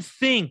you would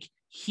think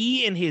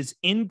he and his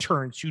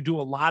interns who do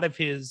a lot of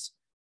his,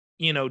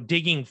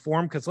 digging for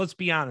him, because let's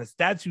be honest,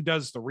 that's who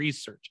does the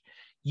research.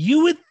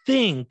 You would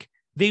think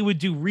they would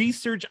do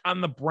research on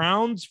the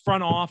Browns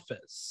front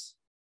office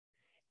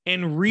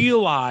and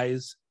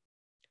realize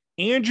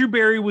Andrew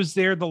Berry was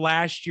there the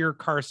last year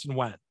Carson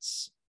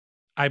Wentz,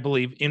 I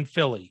believe, in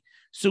Philly.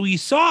 So he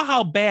saw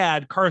how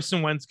bad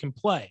Carson Wentz can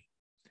play.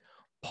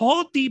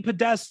 Paul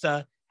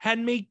DePodesta had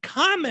made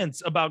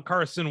comments about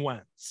Carson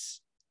Wentz.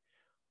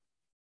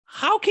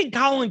 How can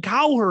Colin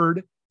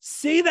Cowherd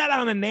say that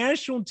on a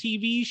national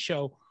TV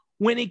show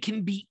when it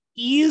can be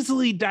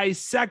easily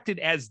dissected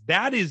as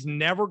that is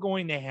never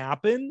going to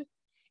happen,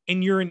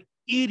 and you're an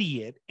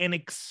idiot and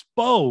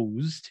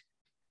exposed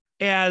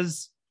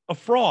as a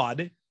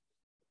fraud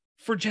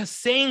for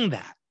just saying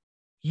that?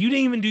 You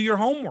didn't even do your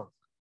homework.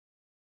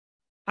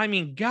 I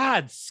mean,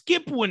 God,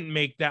 Skip wouldn't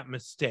make that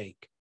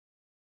mistake.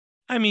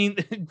 I mean,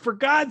 for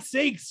God's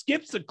sake,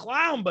 Skip's a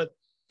clown, but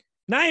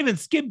not even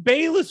Skip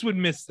Bayless would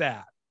miss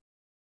that.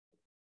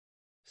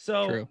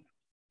 So, True.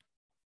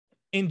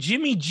 And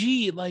Jimmy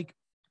G,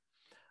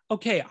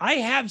 okay, I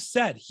have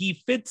said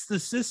he fits the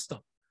system,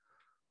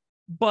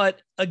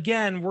 but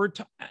again,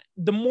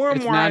 the more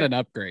it's not an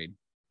upgrade.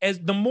 As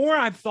the more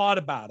I've thought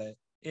about it,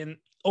 and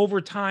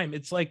over time,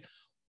 it's like,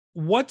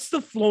 what's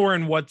the floor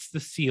and what's the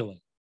ceiling?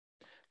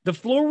 The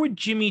floor with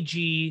Jimmy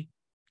G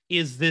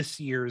is this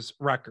year's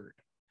record.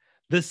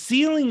 The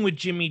ceiling with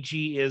Jimmy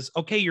G is,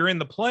 okay, you're in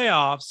the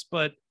playoffs,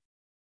 but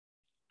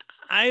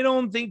I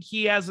don't think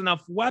he has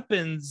enough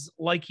weapons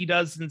like he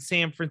does in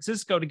San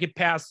Francisco to get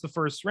past the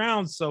first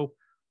round. So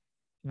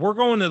we're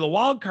going to the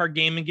wild card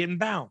game and getting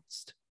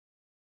bounced.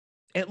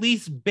 At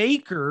least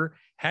Baker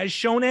has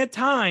shown at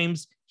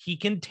times he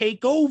can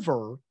take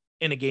over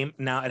in a game.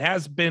 Now, it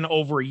has been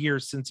over a year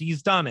since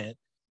he's done it,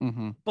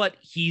 but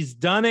he's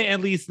done it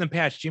at least in the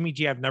past. Jimmy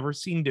G, I've never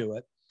seen do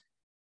it.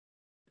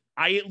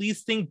 I at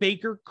least think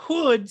Baker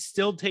could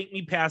still take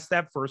me past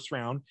that first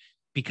round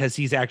because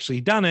he's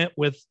actually done it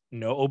with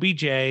no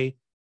OBJ,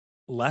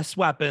 less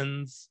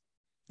weapons.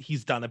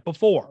 He's done it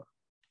before.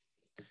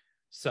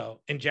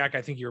 So, and Jack,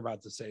 I think you're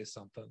about to say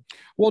something.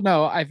 Well,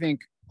 no, I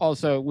think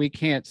also we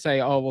can't say,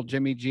 oh, well,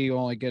 Jimmy G will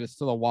only get us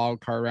to the wild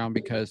card round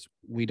because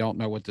we don't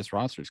know what this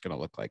roster is going to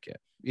look like yet.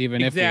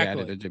 Even if we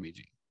added a Jimmy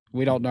G,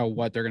 we don't know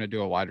what they're going to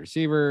do a wide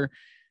receiver.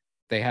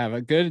 They have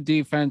a good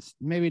defense,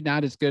 maybe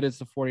not as good as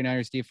the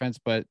 49ers defense,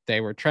 but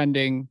they were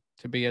trending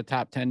to be a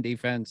top 10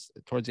 defense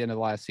towards the end of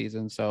the last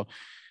season. So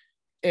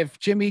if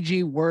Jimmy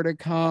G were to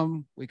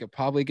come, we could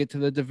probably get to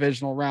the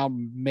divisional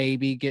round,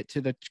 maybe get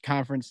to the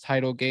conference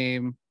title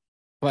game.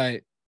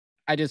 But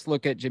I just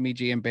look at Jimmy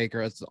G and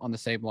Baker as on the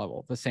same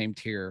level, the same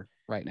tier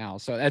right now.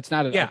 So that's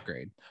not an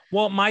upgrade.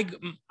 Well, Mike,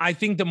 I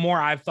think the more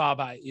I've thought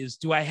about it is,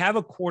 do I have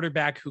a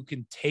quarterback who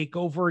can take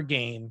over a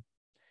game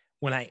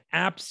when I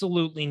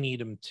absolutely need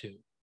him to?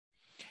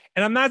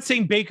 And I'm not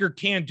saying Baker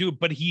can't do it,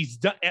 but he's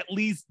at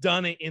least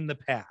done it in the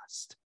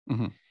past.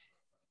 Mm-hmm.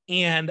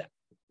 And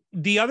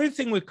the other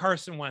thing with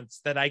Carson Wentz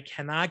that I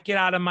cannot get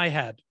out of my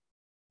head,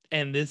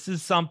 and this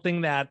is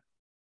something that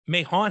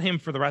may haunt him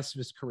for the rest of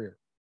his career.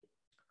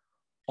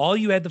 All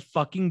you had to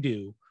fucking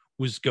do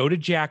was go to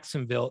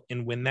Jacksonville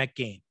and win that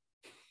game.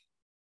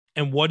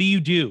 And what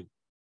do?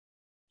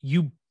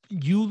 You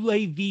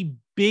lay the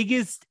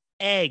biggest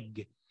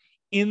egg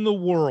in the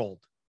world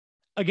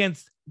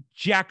against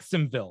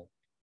Jacksonville,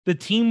 the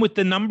team with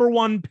the number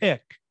 1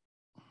 pick.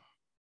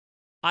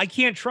 I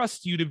can't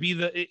trust you to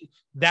be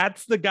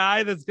that's the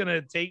guy that's going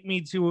to take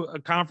me to a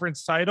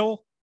conference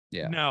title.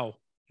 Yeah.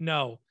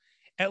 No.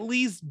 At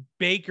least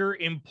Baker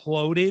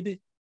imploded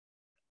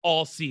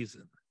all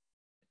season.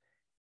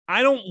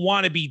 I don't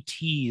want to be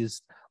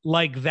teased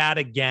like that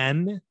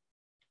again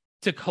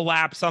to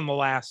collapse on the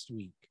last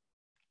week.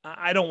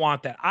 I don't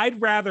want that.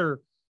 I'd rather,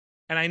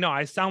 and I know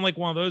I sound like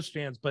one of those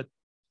fans, but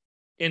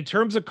in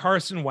terms of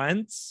Carson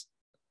Wentz,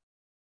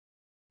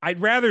 I'd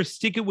rather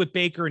stick it with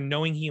Baker and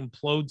knowing he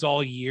implodes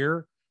all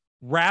year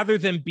rather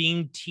than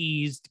being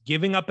teased,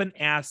 giving up an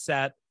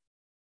asset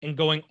and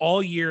going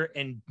all year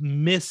and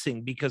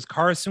missing because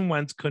Carson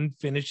Wentz couldn't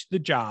finish the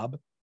job.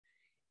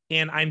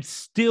 And I'm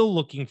still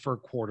looking for a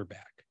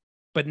quarterback.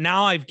 But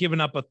now I've given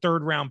up a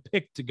 3rd round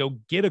pick to go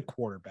get a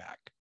quarterback.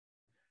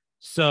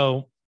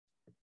 So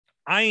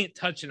I ain't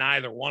touching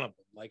either one of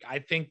them. Like, I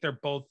think they're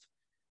both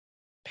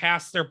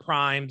past their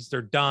primes.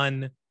 They're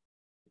done.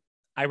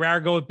 I'd rather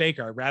go with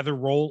Baker. I'd rather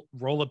roll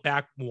it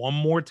back one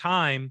more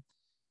time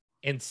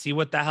and see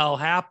what the hell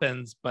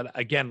happens. But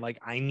again, like,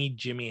 I need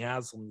Jimmy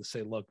Haslam to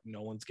say, look,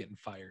 no one's getting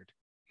fired.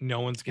 No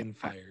one's getting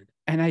fired.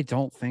 And I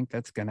don't think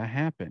that's going to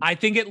happen. I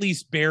think at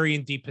least Barry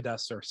and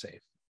DePodesta are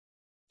safe.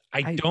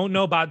 I don't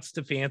know about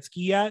Stefanski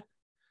yet,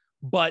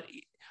 but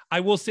I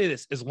will say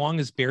this: as long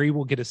as Barry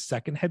will get a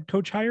second head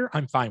coach hire,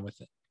 I'm fine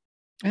with it.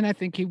 And I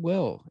think he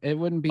will. It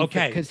wouldn't be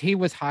okay because he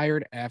was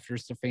hired after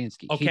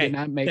Stefanski. Okay, he did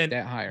not make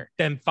that hire.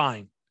 Then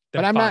fine.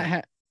 But I'm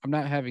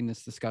not having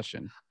this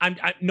discussion.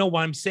 No,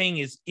 what I'm saying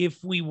is,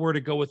 if we were to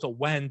go with a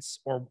Wentz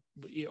or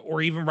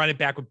even run it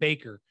back with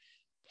Baker,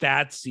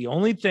 that's the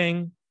only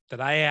thing that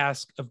I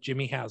ask of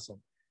Jimmy Haslam.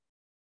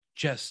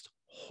 Just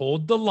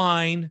hold the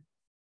line.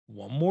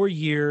 One more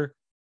year,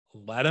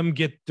 let them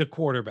get the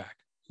quarterback.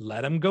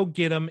 Let them go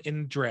get him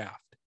in the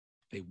draft.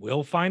 They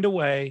will find a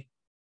way,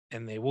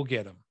 and they will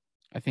get him.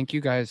 I think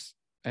because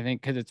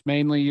it's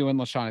mainly you and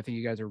LaShawn, I think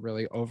you guys are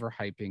really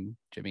overhyping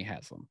Jimmy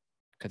Haslam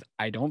because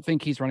I don't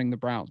think he's running the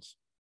Browns.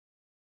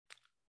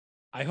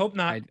 I hope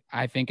not.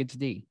 I think it's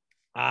D.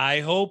 I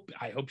hope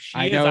she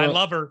is. I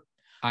love her.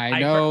 I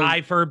know.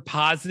 I've heard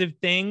positive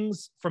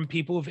things from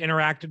people who've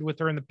interacted with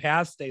her in the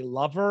past. They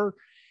love her.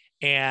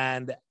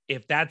 And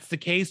if that's the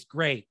case,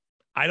 great.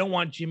 I don't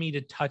want Jimmy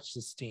to touch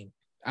this team.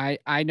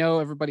 I know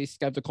everybody's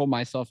skeptical,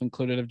 myself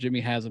included, of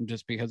Jimmy Haslam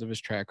just because of his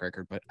track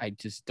record, but I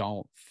just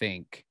don't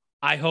think.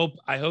 I hope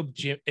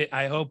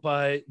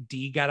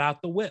D got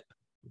out the whip.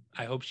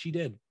 I hope she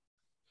did.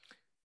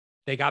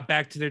 They got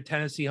back to their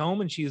Tennessee home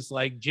and she's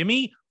like,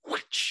 Jimmy,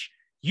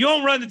 you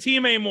don't run the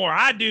team anymore.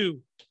 I do.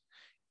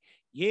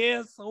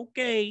 Yes.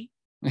 Okay.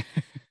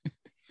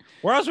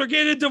 Or else we're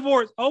getting a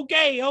divorce.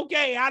 Okay.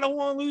 I don't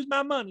want to lose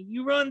my money.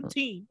 You run the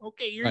team.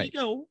 Okay, here you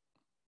go.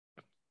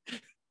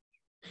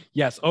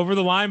 Yes, over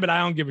the line, but I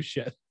don't give a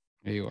shit.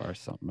 You are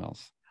something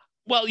else.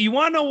 Well, you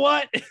want to know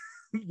what?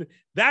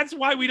 That's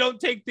why we don't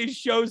take this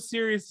show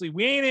seriously.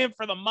 We ain't in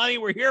for the money.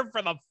 We're here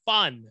for the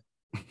fun.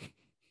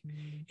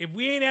 If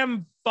we ain't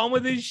having fun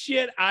with this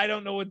shit, I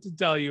don't know what to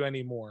tell you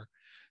anymore.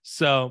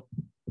 So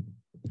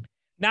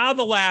now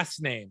the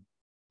last name.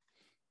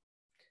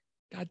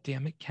 God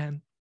damn it,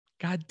 Ken.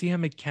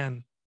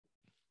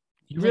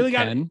 You really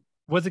got it.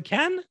 Was it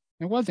Ken?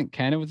 It wasn't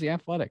Ken. It was The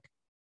Athletic.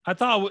 I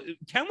thought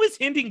Ken was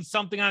hinting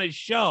something on his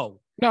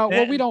show. No,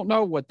 well, we don't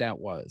know what that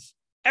was.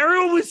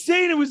 Everyone was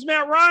saying it was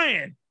Matt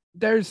Ryan.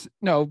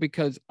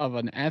 Because of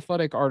an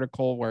Athletic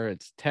article where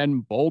it's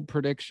 10 bold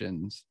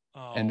predictions.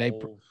 Oh. And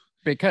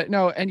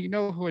and you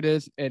know who it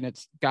is, and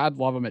it's, God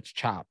love him, it's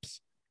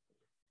Chops.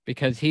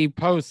 Because he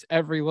posts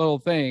every little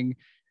thing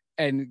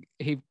and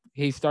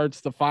he starts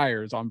the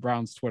fires on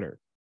Brown's Twitter.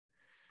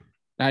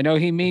 I know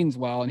he means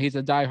well, and he's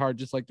a diehard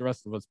just like the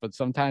rest of us, but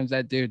sometimes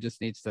that dude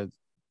just needs to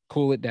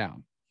cool it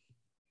down.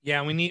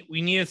 Yeah, we need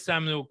to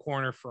send him to a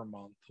corner for a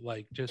month.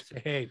 Like, just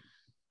say, hey,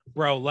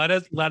 bro, let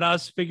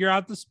us figure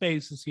out the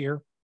spaces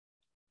here.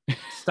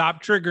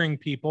 Stop triggering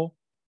people.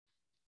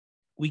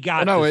 We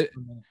got this.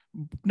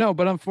 No,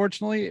 but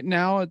unfortunately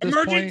now at this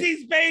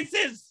emergency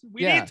spaces.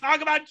 We need to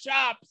talk about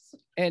Chops.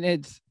 And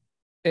it's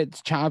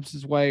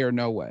Chops' way or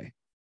no way.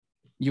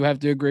 You have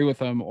to agree with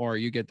him or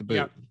you get the boot.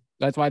 Yep.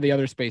 That's why the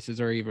other spaces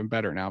are even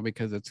better now,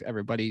 because it's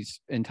everybody's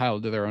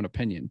entitled to their own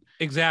opinion.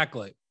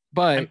 Exactly.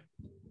 But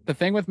the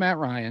thing with Matt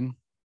Ryan,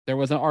 There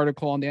was an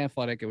article on The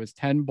Athletic. It was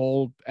 10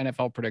 bold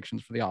NFL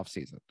predictions for the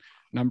offseason.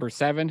 Number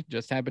 7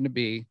 just happened to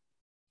be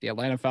the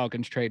Atlanta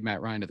Falcons trade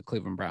Matt Ryan to the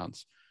Cleveland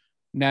Browns.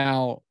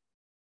 Now,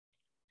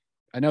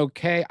 I know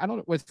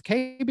was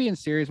Kay being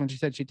serious when she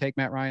said she'd take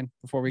Matt Ryan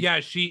before we?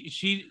 Yeah,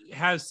 she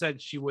has said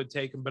she would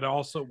take him, but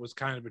also it was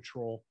kind of a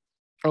troll.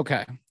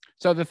 Okay.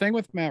 So the thing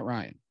with Matt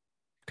Ryan,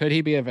 could he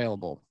be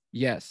available?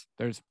 Yes.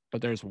 There's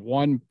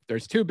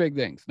two big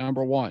things.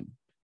 Number one,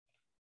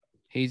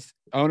 he's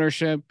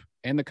ownership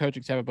and the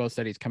coaching staff have both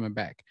said he's coming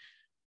back.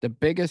 The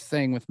biggest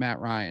thing with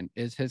Matt Ryan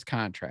is his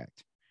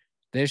contract.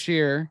 This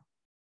year,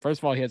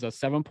 first of all, he has a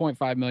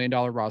 $7.5 million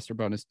roster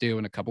bonus due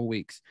in a couple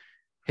weeks.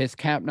 His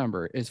cap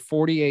number is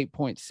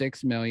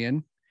 $48.6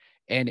 million.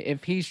 And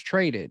if he's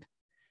traded,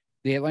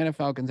 the Atlanta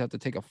Falcons have to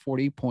take a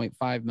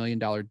 $40.5 million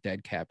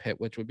dead cap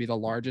hit, which would be the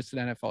largest in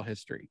NFL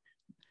history.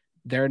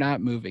 They're not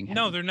moving him.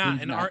 No, they're not.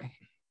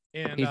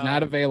 He's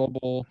not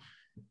available.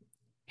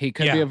 He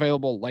could be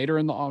available later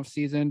in the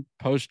offseason,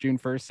 post June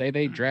 1st. Say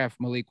they draft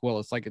Malik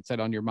Willis, like it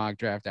said on your mock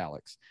draft,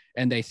 Alex,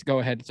 and they go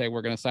ahead and say,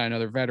 we're going to sign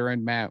another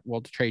veteran. Matt,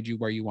 we'll trade you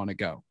where you want to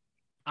go.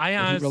 I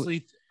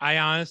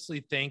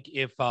honestly think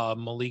if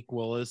Malik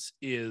Willis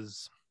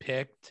is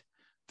picked,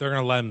 they're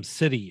going to let him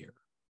sit a year.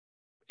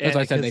 As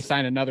I said, they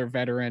sign another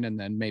veteran and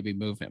then maybe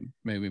move him.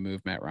 Maybe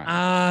move Matt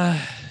Ryan.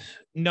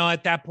 No,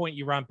 at that point,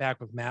 you run back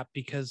with Matt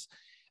because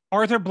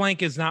Arthur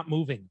Blank is not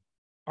moving.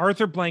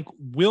 Arthur Blank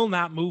will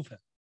not move him.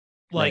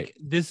 Like,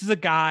 This is a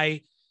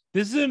guy,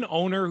 this is an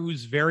owner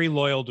who's very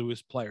loyal to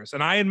his players,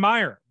 and I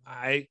admire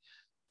him.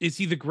 Is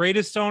he the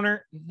greatest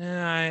owner?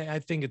 Nah, I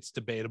think it's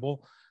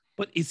debatable.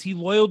 But is he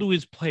loyal to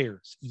his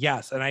players?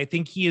 Yes. And I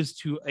think he is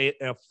to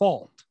a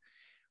fault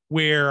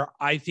where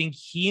I think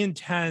he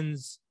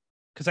intends,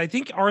 because I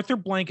think Arthur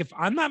Blank, if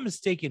I'm not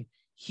mistaken,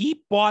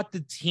 he bought the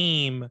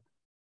team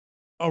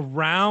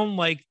around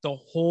like the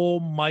whole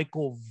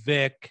Michael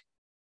Vick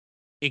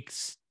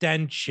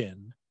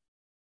extension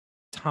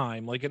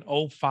time, like in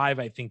 2005,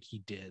 I think he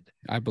did.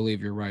 I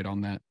believe you're right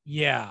on that.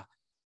 Yeah.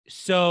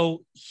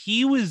 So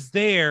he was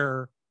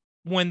there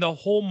when the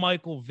whole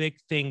Michael Vick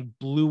thing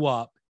blew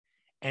up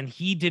and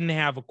he didn't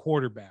have a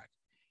quarterback.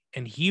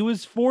 And he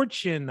was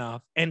fortunate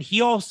enough, and he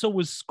also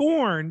was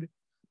scorned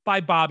by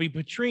Bobby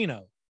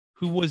Petrino,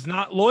 who was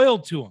not loyal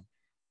to him.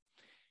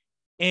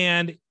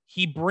 And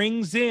he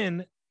brings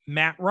in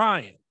Matt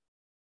Ryan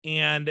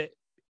and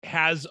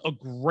has a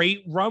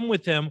great run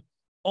with him,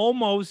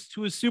 almost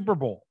to a Super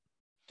Bowl,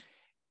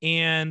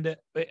 and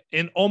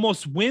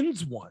almost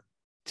wins one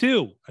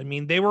too. I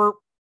mean, they were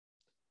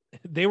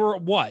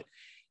what,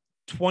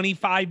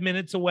 25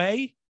 minutes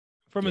away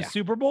from a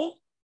Super Bowl?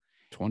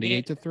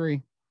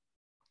 28-3.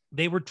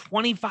 They were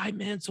 25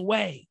 minutes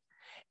away.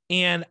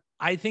 And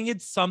I think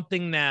it's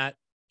something that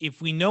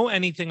if we know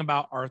anything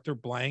about Arthur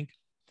Blank,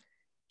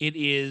 it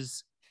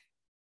is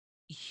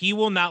he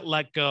will not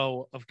let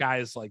go of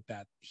guys like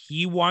that.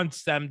 He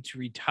wants them to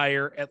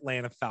retire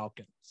Atlanta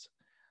Falcons.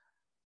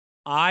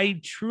 I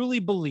truly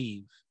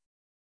believe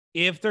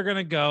if they're going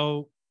to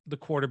go the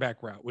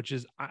quarterback route, which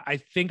is, I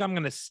think I'm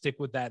going to stick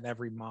with that in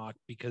every mock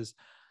because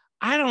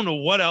I don't know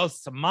what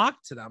else to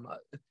mock to them.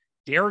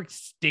 Derek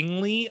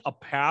Stingley, a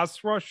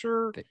pass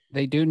rusher.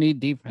 They do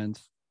need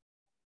defense.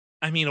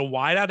 I mean, a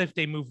wideout if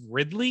they move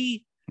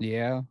Ridley.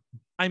 Yeah.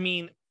 I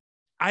mean,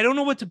 I don't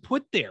know what to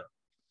put there.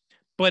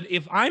 But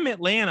if I'm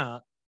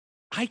Atlanta,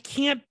 I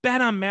can't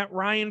bet on Matt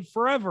Ryan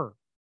forever.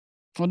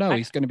 Well, no,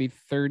 he's going to be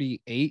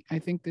 38, I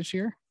think, this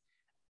year.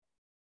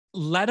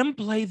 Let him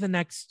play the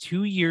next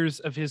 2 years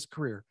of his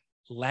career.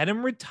 Let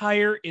him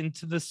retire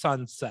into the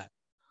sunset.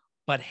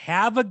 But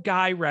have a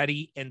guy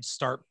ready and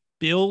start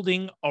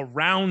building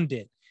around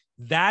it.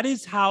 That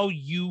is how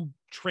you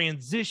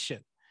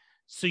transition.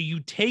 So you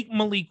take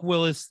Malik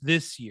Willis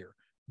this year.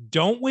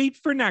 Don't wait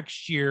for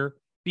next year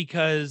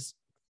because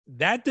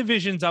that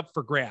division's up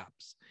for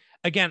grabs.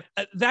 Again,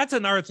 that's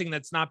another thing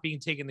that's not being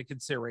taken into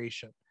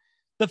consideration.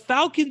 The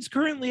Falcons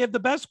currently have the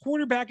best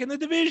quarterback in the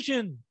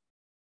division.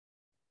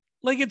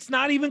 Like, it's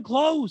not even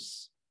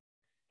close.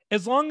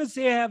 As long as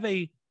they have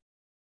a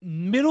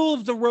middle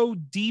of the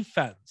road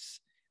defense,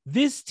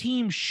 this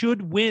team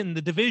should win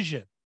the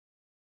division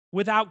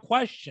without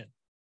question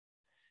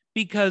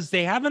because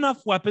they have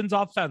enough weapons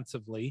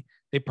offensively.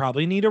 They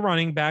probably need a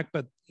running back,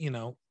 but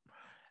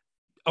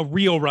a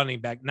real running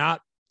back,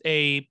 not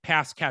a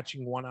pass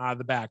catching one out of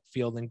the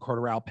backfield in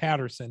Cordarrelle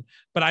Patterson.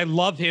 But I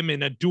love him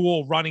in a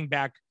dual running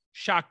back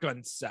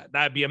shotgun set.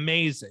 That'd be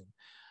amazing.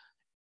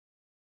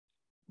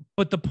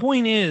 But the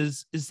point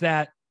is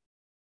that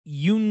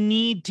you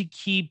need to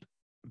keep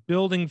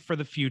building for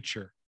the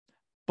future,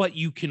 but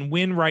you can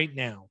win right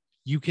now.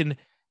 You can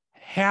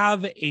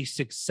have a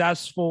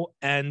successful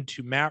end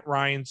to Matt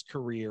Ryan's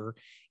career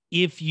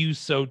if you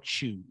so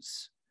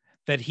choose,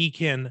 that he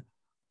can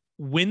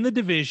win the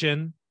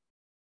division.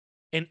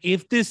 And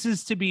if this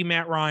is to be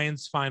Matt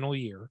Ryan's final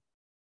year,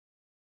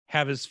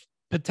 have his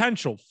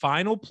potential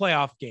final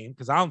playoff game,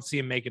 because I don't see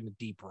him making a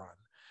deep run,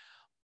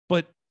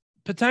 but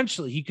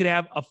potentially he could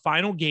have a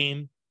final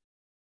game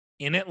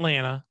in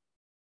Atlanta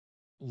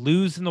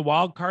lose in the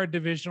wild card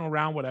divisional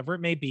round, whatever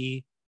it may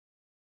be,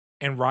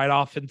 and ride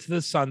off into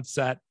the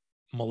sunset,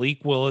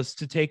 Malik Willis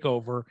to take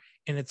over.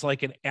 And it's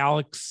like an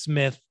Alex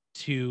Smith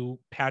to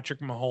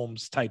Patrick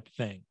Mahomes type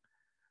thing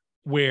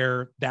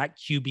where that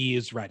QB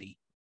is ready.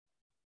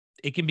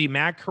 It can be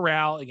Matt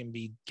Corral. It can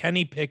be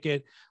Kenny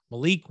Pickett,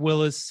 Malik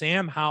Willis,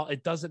 Sam Howell.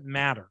 It doesn't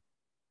matter.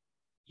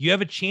 You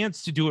have a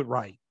chance to do it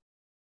right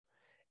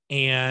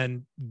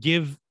and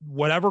give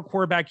whatever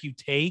quarterback you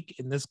take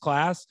in this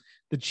class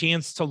the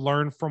chance to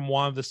learn from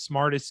one of the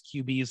smartest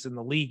QBs in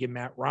the league in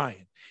Matt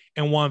Ryan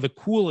and one of the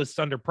coolest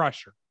under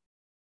pressure.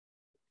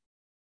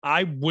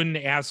 I wouldn't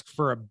ask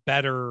for a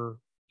better,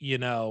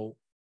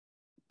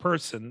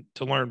 person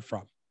to learn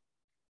from.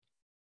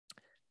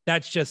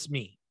 That's just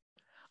me.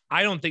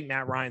 I don't think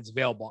Matt Ryan's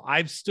available.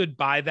 I've stood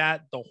by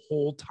that the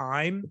whole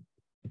time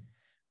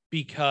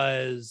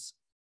because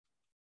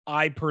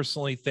I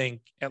personally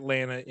think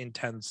Atlanta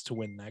intends to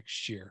win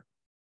next year.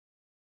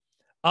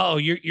 Oh,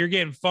 you're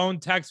getting phone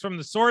text from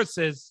the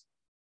sources.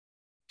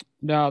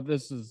 No,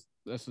 this is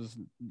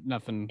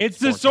nothing. It's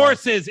the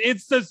sources.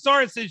 It's the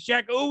sources.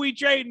 Check who we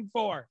trading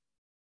for.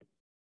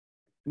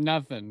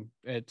 Nothing.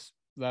 It's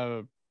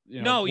the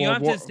no. You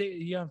have to say.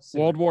 You have to say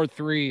World War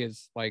III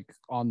is like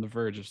on the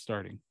verge of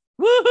starting.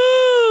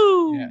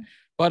 Woohoo! Yeah,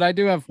 but I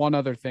do have one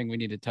other thing we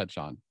need to touch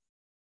on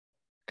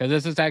because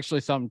this is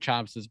actually something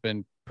Chops has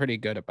been pretty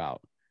good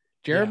about.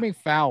 Jeremy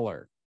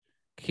Fowler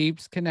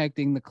keeps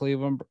connecting the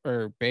Cleveland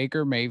or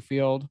Baker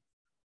Mayfield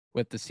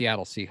with the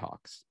Seattle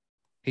Seahawks.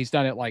 He's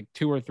done it like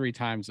 2 or 3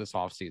 times this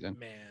offseason.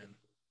 Man,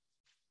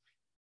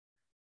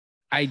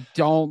 I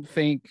don't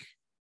think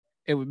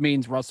it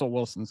means Russell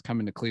Wilson's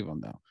coming to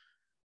Cleveland though.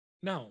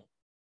 No,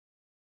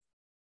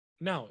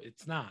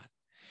 it's not.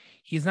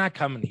 He's not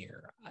coming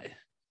here.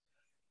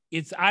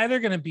 It's either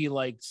going to be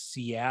like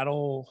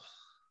Seattle.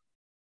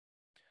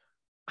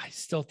 I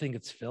still think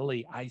it's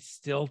Philly. I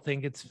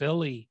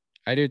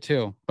do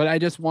too. But I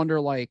just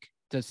wonder, like,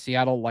 does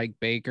Seattle like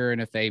Baker?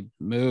 And if they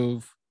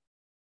move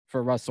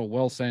for Russell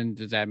Wilson,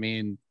 does that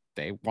mean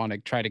they want to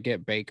try to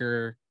get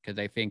Baker because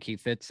they think he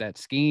fits that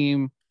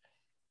scheme?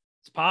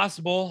 It's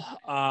possible.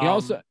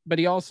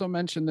 He also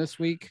mentioned this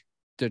week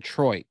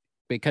Detroit,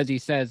 because he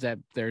says that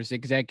there's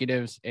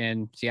executives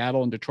in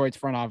Seattle and Detroit's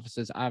front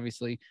offices.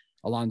 Obviously,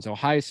 Alonzo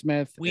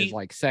Highsmith is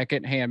like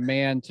second-hand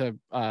man to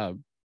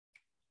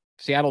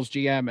Seattle's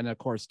GM, and of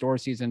course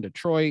Dorsey's in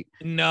Detroit.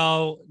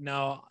 No.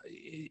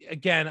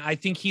 Again, I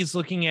think he's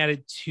looking at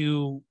it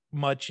too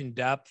much in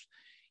depth.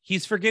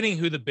 He's forgetting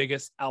who the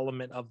biggest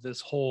element of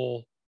this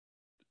whole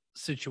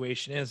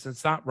situation is.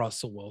 It's not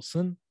Russell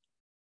Wilson.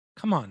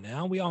 Come on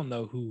now. We all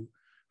know who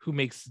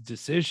makes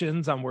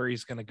decisions on where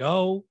he's going to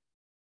go.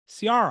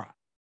 Ciara.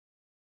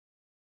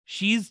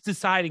 She's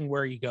deciding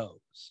where he goes.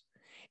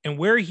 And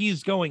where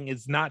he's going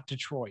is not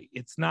Detroit.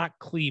 It's not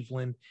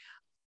Cleveland.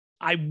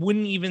 I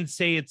wouldn't even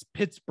say it's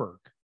Pittsburgh.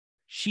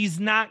 She's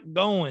not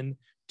going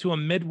to a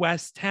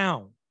Midwest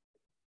town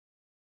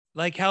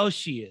like hell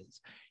she is.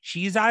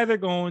 She's either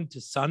going to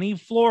sunny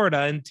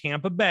Florida and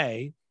Tampa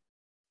Bay,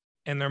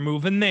 and they're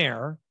moving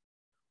there,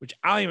 which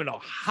I don't even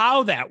know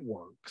how that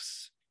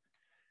works.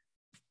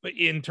 But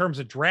in terms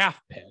of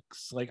draft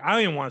picks, like I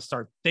don't even want to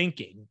start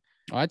thinking.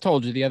 I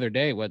told you the other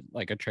day what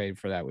like a trade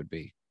for that would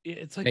be.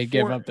 It's like they'd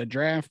give up the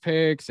draft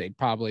picks. They'd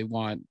probably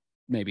want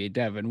maybe a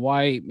Devin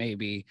White,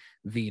 maybe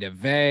Vita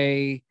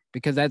Vey,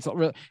 because that's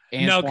really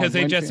no, because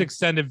they just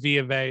extended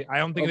Vita Vey. I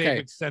don't think they've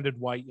extended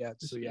White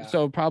yet. So yeah,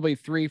 so probably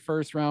 3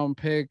 first-round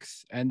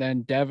picks and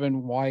then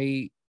Devin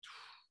White,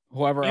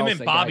 whoever else.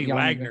 And Bobby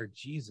Wagner.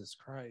 Jesus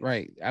Christ.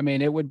 Right. I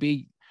mean, it would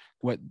be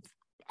what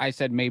I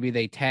said. Maybe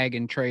they tag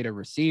and trade a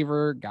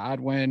receiver,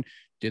 Godwin.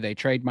 Do they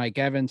trade Mike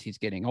Evans? He's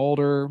getting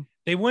older.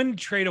 They wouldn't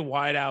trade a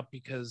wideout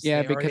because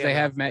they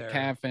have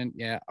Metcalf and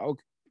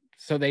okay.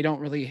 So they don't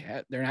really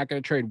they're not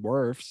going to trade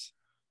Wirfs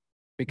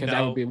because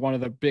that would be one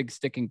of the big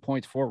sticking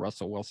points for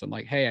Russell Wilson.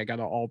 Like, hey, I got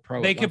an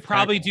all-pro. They could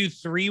probably do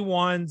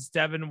 3-1s,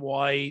 Devin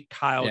White,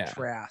 Kyle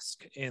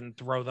Trask, and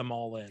throw them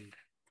all in.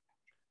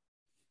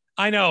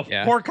 I know.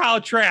 Yeah. Poor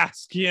Kyle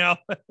Trask,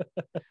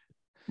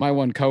 My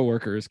one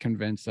coworker is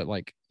convinced that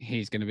like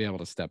he's going to be able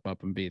to step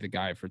up and be the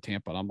guy for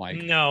Tampa. And I'm like,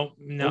 no.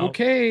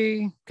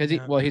 Okay. Because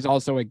he's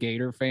also a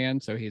Gator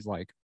fan. So he's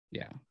like,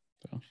 yeah.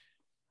 So.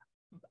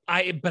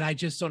 But I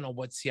just don't know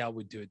what Seattle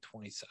would do at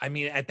 20. I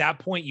mean, at that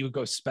point, you would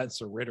go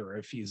Spencer Ritter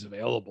if he's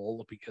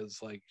available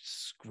because, like,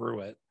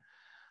 screw it.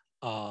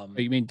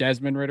 You mean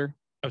Desmond Ritter?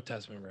 Oh,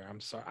 Desmond Ritter. I'm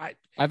sorry.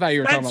 I thought you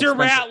were talking about Spencer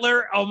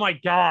Rattler. Oh my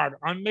God,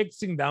 I'm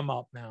mixing them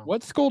up now.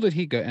 What school did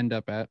he end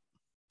up at?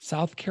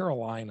 South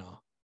Carolina.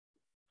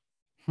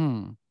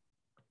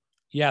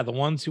 Yeah, the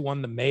ones who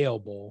won the Mayo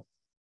Bowl.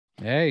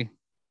 Hey,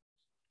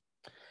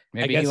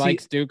 maybe he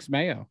likes Duke's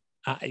Mayo.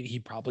 He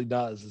probably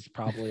does. It's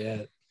probably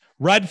it.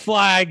 Red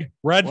flag.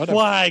 What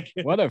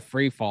a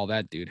free fall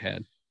that dude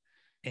had.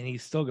 And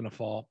he's still going to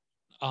fall.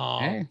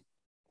 Hey.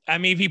 I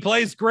mean, if he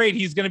plays great,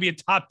 he's going to be a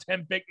top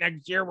 10 pick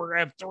next year. We're going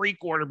to have 3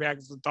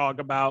 quarterbacks to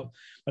talk about,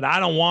 but I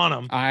don't want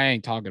him. I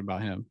ain't talking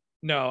about him.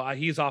 No,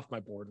 he's off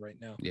my board right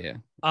now. Yeah.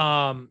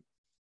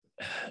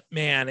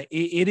 man,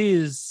 it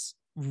is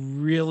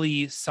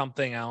really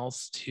something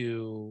else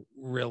to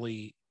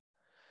really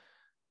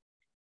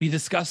be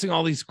discussing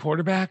all these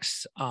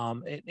quarterbacks.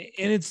 And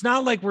it's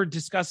not like we're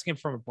discussing it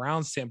from a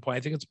Browns standpoint. I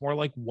think it's more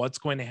like what's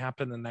going to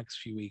happen in the next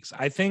few weeks.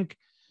 I think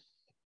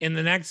in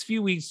the next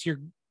few weeks,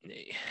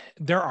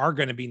 there are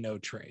going to be no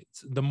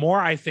trades. The more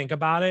I think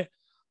about it,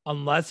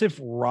 unless if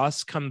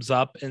Russ comes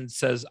up and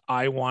says,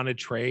 I want to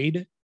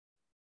trade,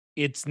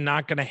 it's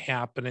not going to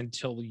happen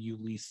until you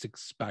least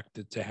expect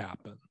it to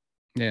happen.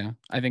 Yeah,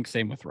 I think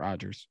same with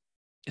Rodgers.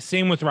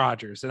 Same with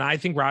Rodgers. And I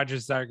think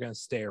Rodgers is either going to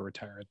stay or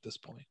retire at this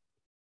point.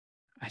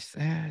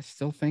 I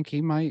still think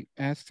he might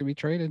ask to be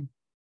traded.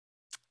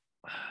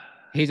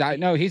 He's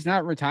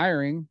not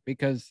retiring,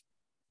 because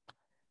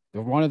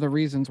one of the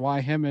reasons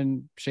why him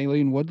and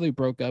Shailene Woodley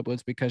broke up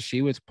was because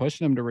she was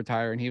pushing him to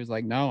retire, and he was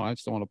like, no, I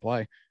just don't want to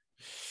play.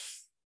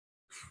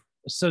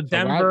 So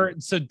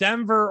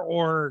Denver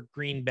or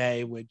Green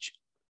Bay, which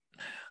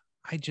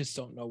I just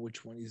don't know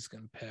which one he's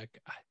going to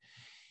pick.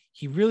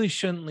 He really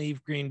shouldn't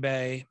leave Green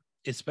Bay,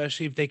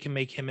 especially if they can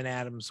make him and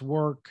Adams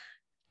work.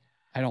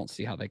 I don't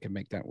see how they can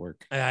make that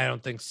work. I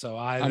don't think so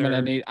either. I'm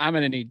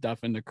gonna need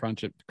Duffin to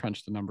crunch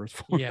the numbers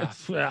for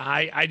us.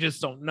 I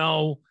just don't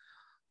know.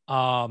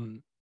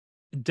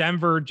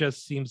 Denver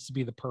just seems to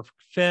be the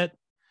perfect fit.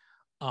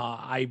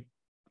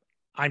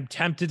 I'm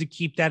tempted to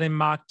keep that in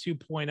mock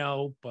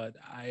 2.0, but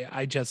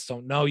I just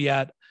don't know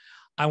yet.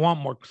 I want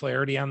more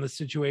clarity on the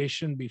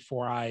situation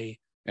before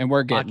and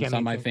we're getting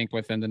some, I think,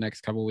 within the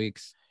next couple of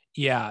weeks.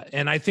 Yeah,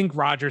 and I think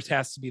Rodgers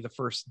has to be the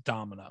first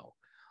domino.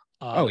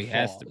 He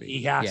has to be.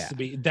 He has to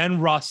be. Then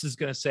Russ is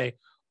going to say,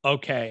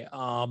 okay,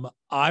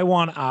 I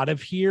want out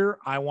of here.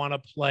 I want to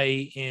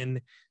play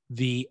in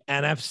the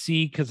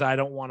NFC because I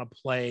don't want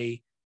to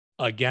play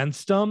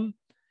against them.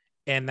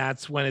 And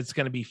that's when it's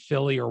going to be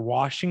Philly or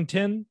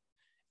Washington.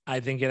 I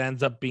think it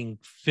ends up being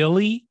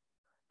Philly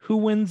who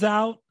wins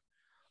out,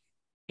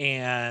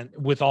 and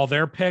with all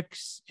their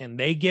picks, and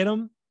they get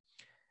them.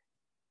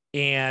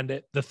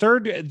 And the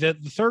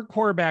third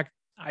quarterback,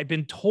 I've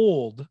been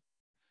told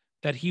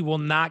that he will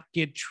not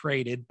get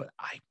traded, but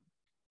I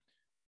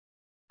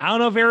don't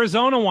know if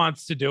Arizona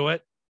wants to do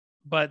it,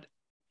 but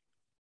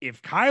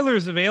if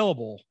Kyler's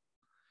available,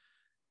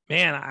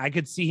 man, I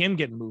could see him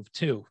getting moved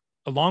too,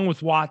 along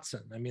with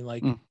Watson. I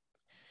mean,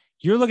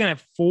 you're looking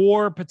at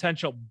 4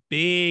 potential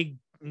big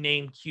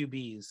name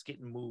QBs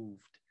getting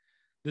moved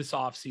this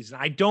offseason.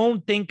 I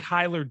don't think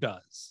Kyler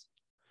does,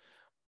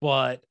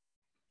 but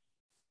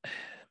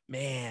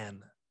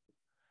man,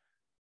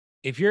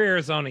 if you're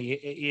Arizona,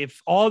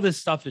 if all this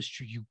stuff is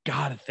true, you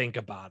got to think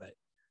about it.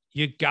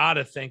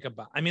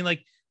 I mean,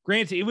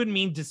 granted, it would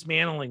mean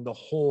dismantling the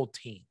whole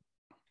team.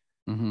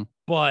 Mm-hmm.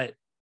 But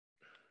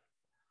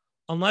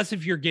unless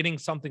if you're getting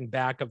something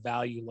back of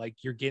value, like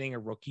you're getting a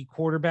rookie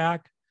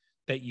quarterback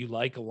that you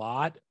like a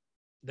lot,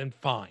 then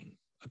fine.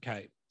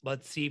 Okay,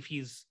 let's see if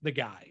he's the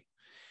guy.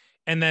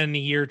 And then in a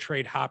year,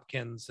 trade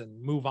Hopkins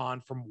and move on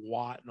from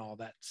Watt and all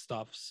that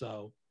stuff.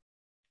 So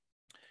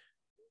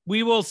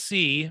we will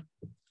see.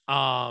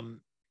 But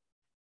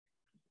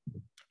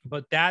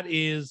that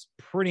is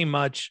pretty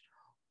much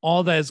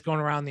all that is going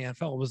around the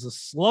NFL. It was a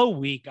slow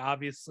week,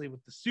 obviously,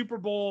 with the Super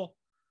Bowl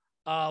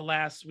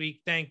last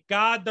week. Thank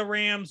God the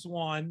Rams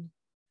won.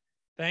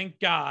 Thank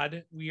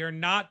God. We are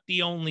not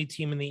the only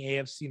team in the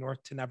AFC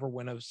North to never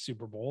win a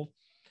Super Bowl.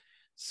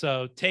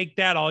 So take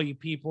that, all you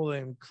people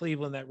in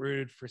Cleveland that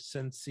rooted for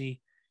Cincy.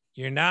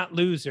 You're not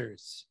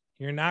losers.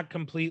 You're not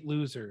complete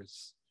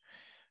losers.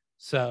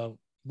 So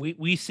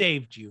we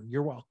saved you.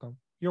 You're welcome.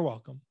 You're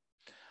welcome.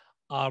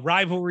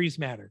 Rivalries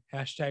matter.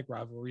 #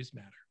 rivalries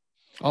matter.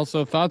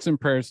 Also, thoughts and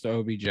prayers to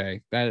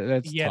OBJ.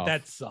 That's tough.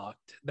 That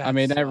sucked.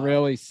 That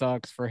really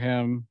sucks for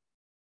him.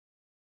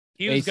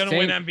 He was going to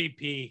win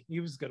MVP.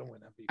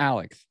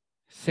 Alex,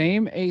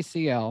 same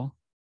ACL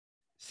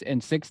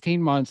in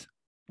 16 months,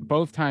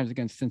 both times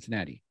against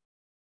Cincinnati.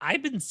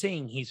 I've been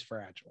saying he's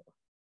fragile.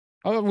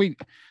 I don't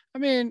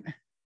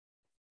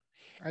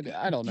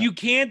know. You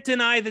can't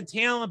deny the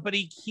talent, but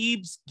he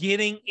keeps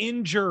getting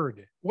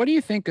injured. What do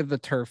you think of the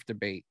turf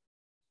debate?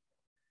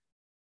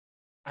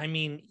 I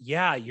mean,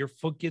 yeah, your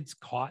foot gets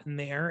caught in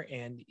there,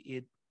 and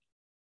it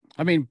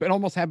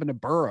almost happened to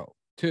Burrow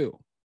too.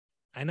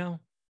 I know.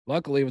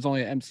 Luckily, it was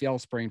only an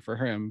MCL sprain for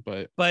him,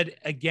 but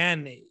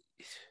again,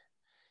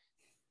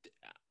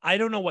 I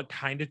don't know what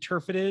kind of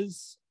turf it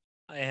is,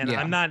 and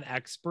I'm not an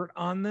expert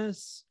on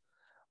this,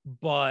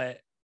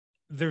 but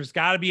there's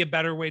got to be a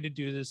better way to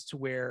do this to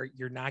where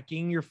you're not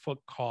getting your foot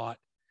caught.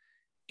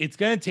 It's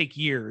going to take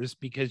years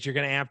because you're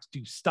going to have to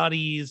do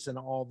studies and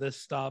all this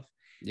stuff.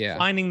 Yeah.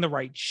 Finding the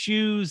right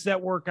shoes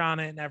that work on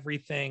it and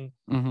everything.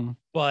 Mm-hmm.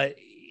 But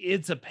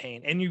it's a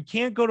pain. And you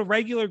can't go to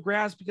regular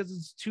grass because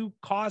it's too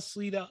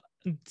costly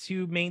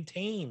to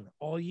maintain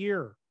all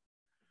year.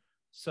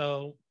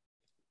 So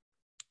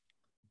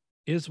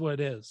is what it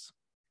is.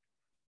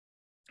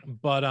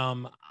 But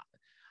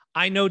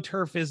I know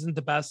turf isn't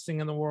the best thing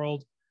in the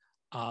world.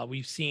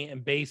 We've seen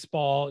in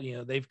baseball,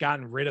 they've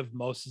gotten rid of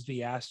most of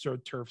the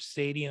AstroTurf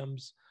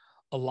stadiums.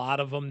 A lot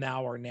of them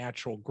now are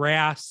natural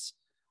grass.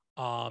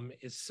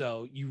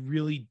 So you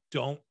really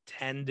don't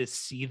tend to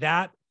see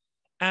that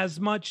as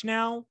much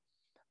now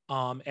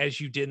as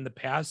you did in the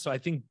past. So I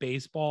think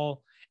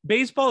baseball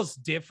is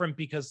different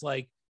because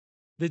like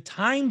the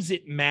times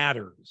it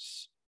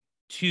matters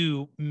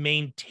to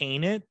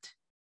maintain it,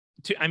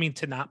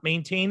 to not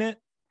maintain it,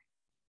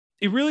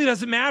 it really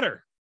doesn't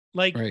matter.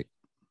 Like, Right.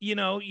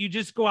 You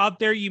just go out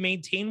there, you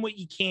maintain what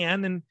you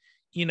can, and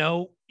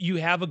you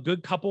have a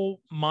good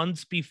couple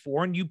months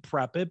before and you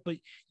prep it, but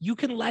you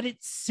can let it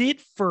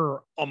sit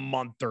for a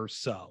month or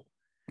so.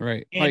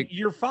 Right. And Like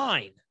you're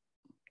fine.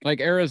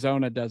 like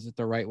Arizona does it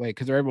the right way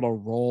because they're able to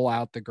roll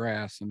out the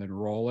grass and then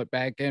roll it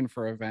back in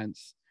for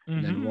events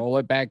and then Mhm. roll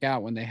it back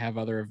out when they have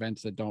other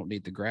events that don't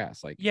need the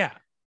grass. Like, Yeah.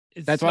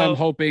 that's why I'm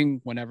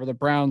hoping whenever the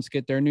Browns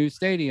get their new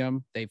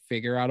stadium, they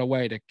figure out a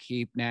way to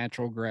keep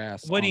natural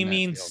grass. What do on you that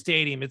mean field.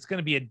 stadium? It's going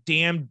to be a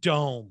damn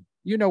dome.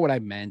 You know what I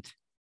meant.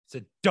 It's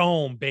a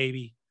dome,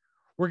 baby.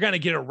 We're going to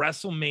get a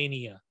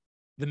WrestleMania.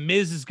 The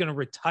Miz is going to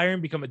retire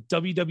and become a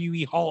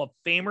WWE Hall of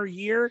Famer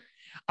here.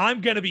 I'm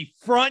going to be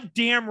front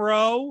damn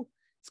row.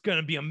 It's going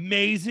to be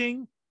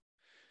amazing.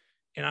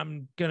 And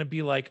I'm going to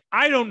be like,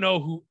 I don't know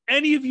who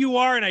any of you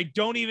are, and I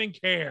don't even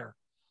care.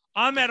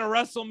 I'm at a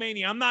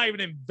WrestleMania. I'm not even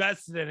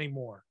invested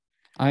anymore.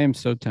 I am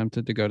so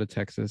tempted to go to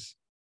Texas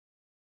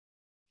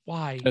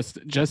Why?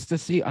 just to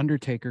see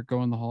Undertaker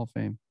go in the Hall of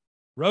Fame.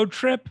 Road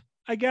trip,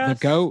 I guess.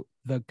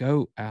 The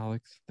goat,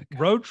 Alex. The goat.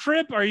 Road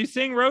trip? Are you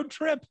saying road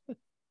trip?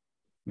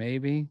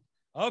 Maybe.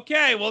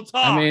 Okay, we'll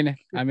talk.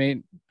 I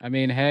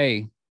mean,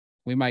 hey,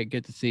 we might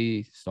get to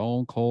see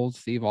Stone Cold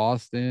Steve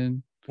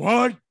Austin,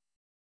 What?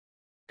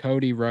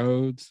 Cody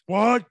Rhodes,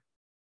 What?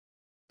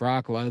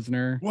 Brock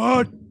Lesnar.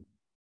 What?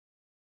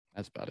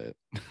 That's about it.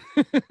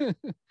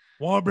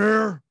 Want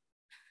beer?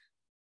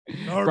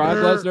 Brock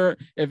Lesnar,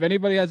 if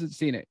anybody hasn't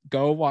seen it,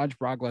 go watch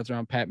Brock Lesnar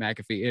on Pat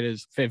McAfee. It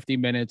is 50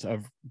 minutes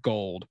of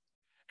gold.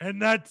 And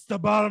that's the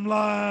bottom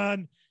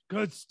line,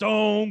 because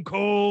Stone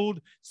Cold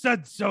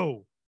said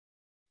so.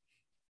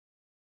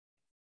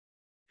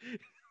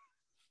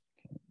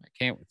 I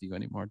can't with you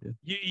anymore, dude.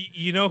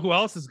 You know who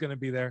else is going to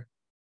be there?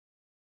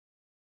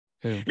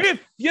 Who?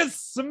 If you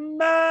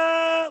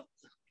smell.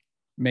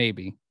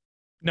 Maybe.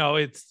 No,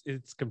 it's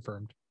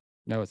confirmed.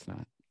 No, it's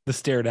not. The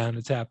stare down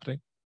is happening.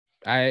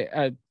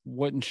 I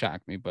wouldn't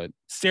shock me, but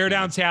Stare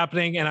down's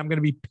happening, and I'm going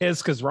to be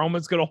pissed because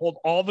Roman's going to hold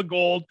all the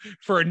gold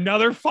for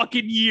another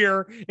fucking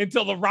year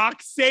until The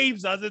Rock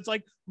saves us. It's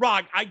like,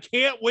 Rock, I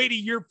can't wait a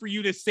year for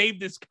you to save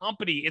this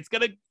company. It's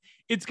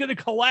gonna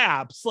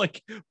collapse.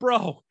 Like,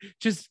 bro,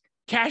 just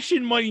cash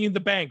in Money in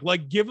the Bank.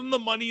 Like, give him the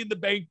Money in the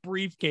Bank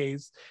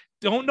briefcase.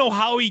 Don't know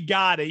how he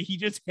got it. He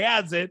just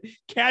has it,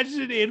 cashes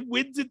it in,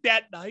 wins it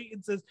that night,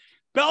 and says,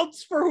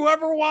 belts for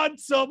whoever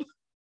wants them.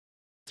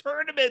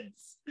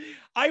 Tournaments.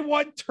 I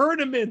want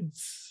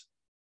tournaments.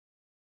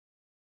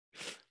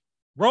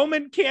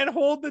 Roman can't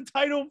hold the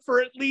title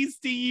for at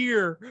least a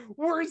year.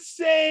 We're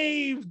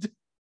saved.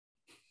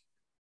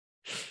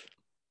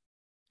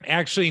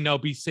 Actually, no,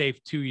 be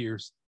safe. 2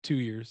 years. 2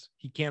 years.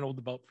 He can't hold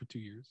the belt for 2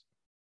 years.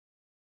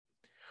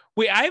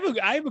 Wait, I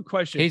have a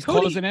question. he's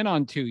Cody, closing in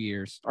on 2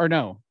 years. Or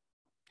no,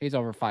 he's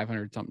over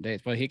 500 something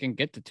days, but he can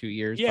get to 2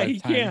 years. Yeah, by the he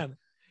time- can.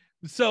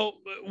 So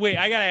wait,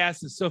 I gotta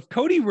ask this. So if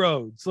Cody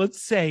Rhodes,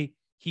 let's say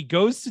he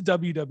goes to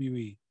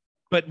WWE,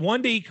 but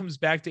one day he comes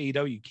back to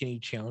AEW, can he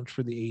challenge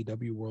for the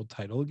AEW World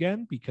Title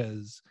again?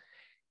 Because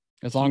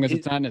As long as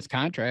it's not in his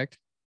contract.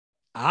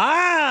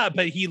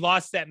 but he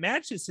lost that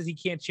match that says he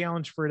can't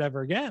challenge for it ever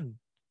again.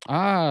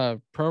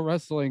 Pro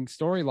wrestling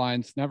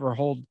storylines never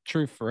hold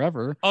true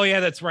forever. Oh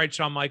yeah, that's right.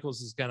 Shawn Michaels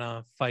is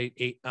gonna fight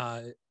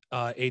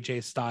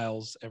AJ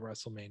Styles at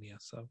WrestleMania.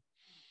 So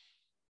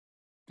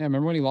Yeah,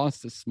 remember when he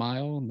lost his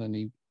smile and then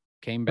he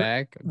came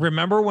back?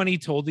 remember when he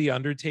told the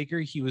Undertaker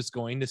he was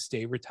going to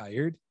stay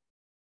retired?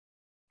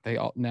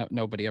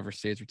 Nobody ever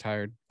stays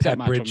retired. Except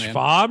Macho Pepperidge Man.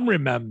 Farm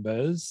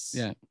remembers.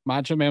 Yeah,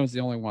 Macho Man was the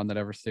only one that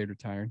ever stayed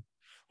retired.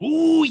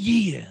 Oh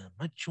yeah,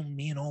 Macho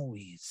Man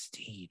always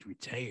stayed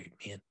retired,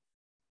 man.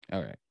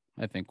 All right,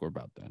 I think we're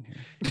about done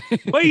here.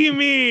 What do you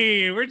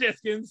mean? We're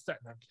just getting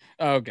started.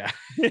 Oh god.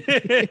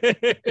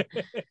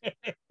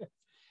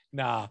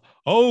 Nah.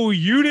 Oh,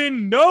 you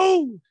didn't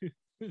know?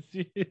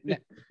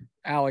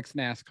 Alex,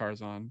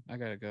 NASCAR's on. I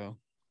gotta go.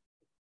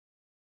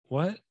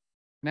 What?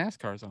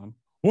 NASCAR's on.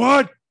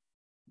 What?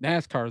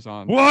 NASCAR's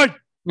on. What?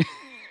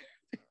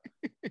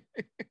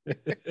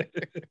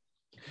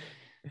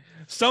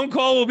 Stone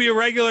Cold will be a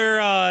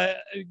regular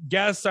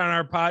guest on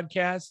our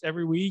podcast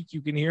every week.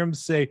 You can hear him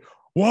say,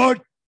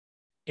 what?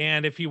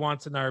 And if he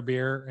wants another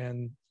beer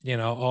and,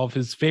 all of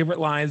his favorite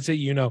lines that,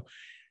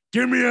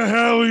 give me a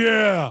hell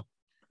yeah.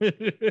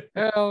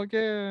 Hell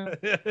yeah.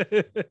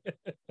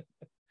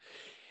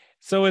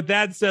 So with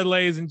that said,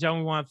 ladies and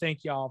gentlemen, we want to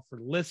thank y'all for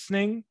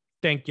listening.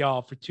 Thank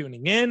y'all for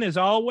tuning in as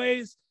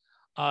always.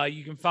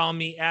 You can follow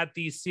me at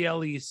the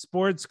CLE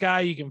Sports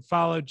Guy. You can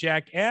follow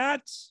Jack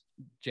at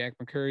Jack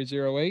McCurry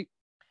 08.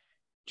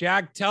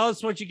 Jack. Tell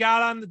us what you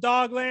got on the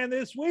Dogland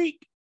this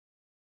week.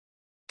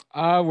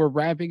 We're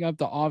wrapping up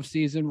the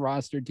off-season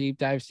roster deep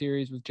dive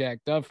series with Jack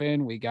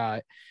Duffin. We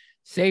got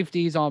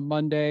safeties on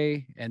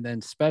Monday, and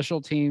then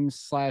special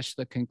teams /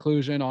 the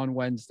conclusion on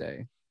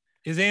Wednesday.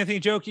 Is Anthony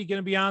Jokey going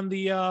to be on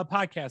the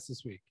podcast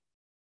this week?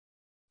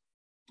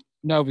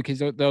 No,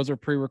 because those are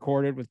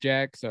pre-recorded with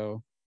Jack.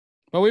 So,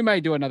 but we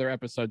might do another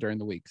episode during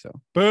the week. So,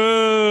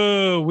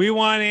 boo! We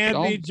want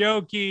Anthony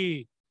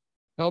Jokey.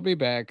 He'll be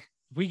back.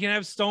 We can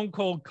have Stone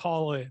Cold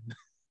call in.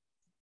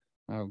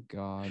 Oh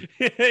God,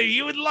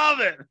 you would love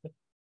it.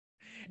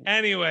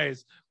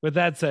 Anyways, with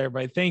that said,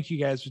 everybody, thank you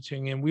guys for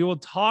tuning in. We will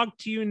talk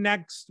to you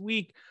next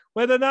week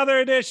with another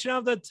edition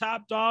of the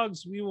Top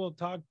Dogs. We will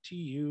talk to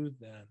you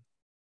then.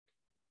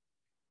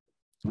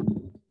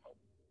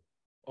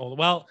 Oh,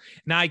 well,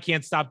 now I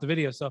can't stop the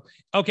video. So,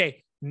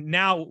 okay,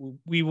 now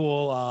we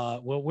will,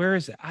 well, where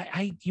is it?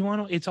 You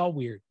want to, it's all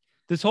weird.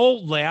 This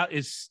whole layout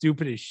is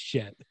stupid as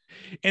shit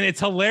and it's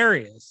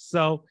hilarious.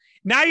 So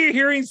now you're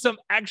hearing some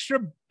extra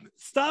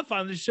stuff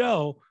on the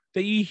show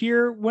that you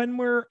hear when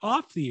we're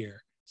off the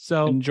air.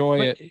 So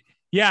enjoy it.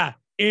 Yeah,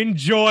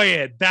 enjoy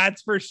it.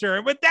 That's for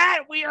sure. With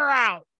that, we are out.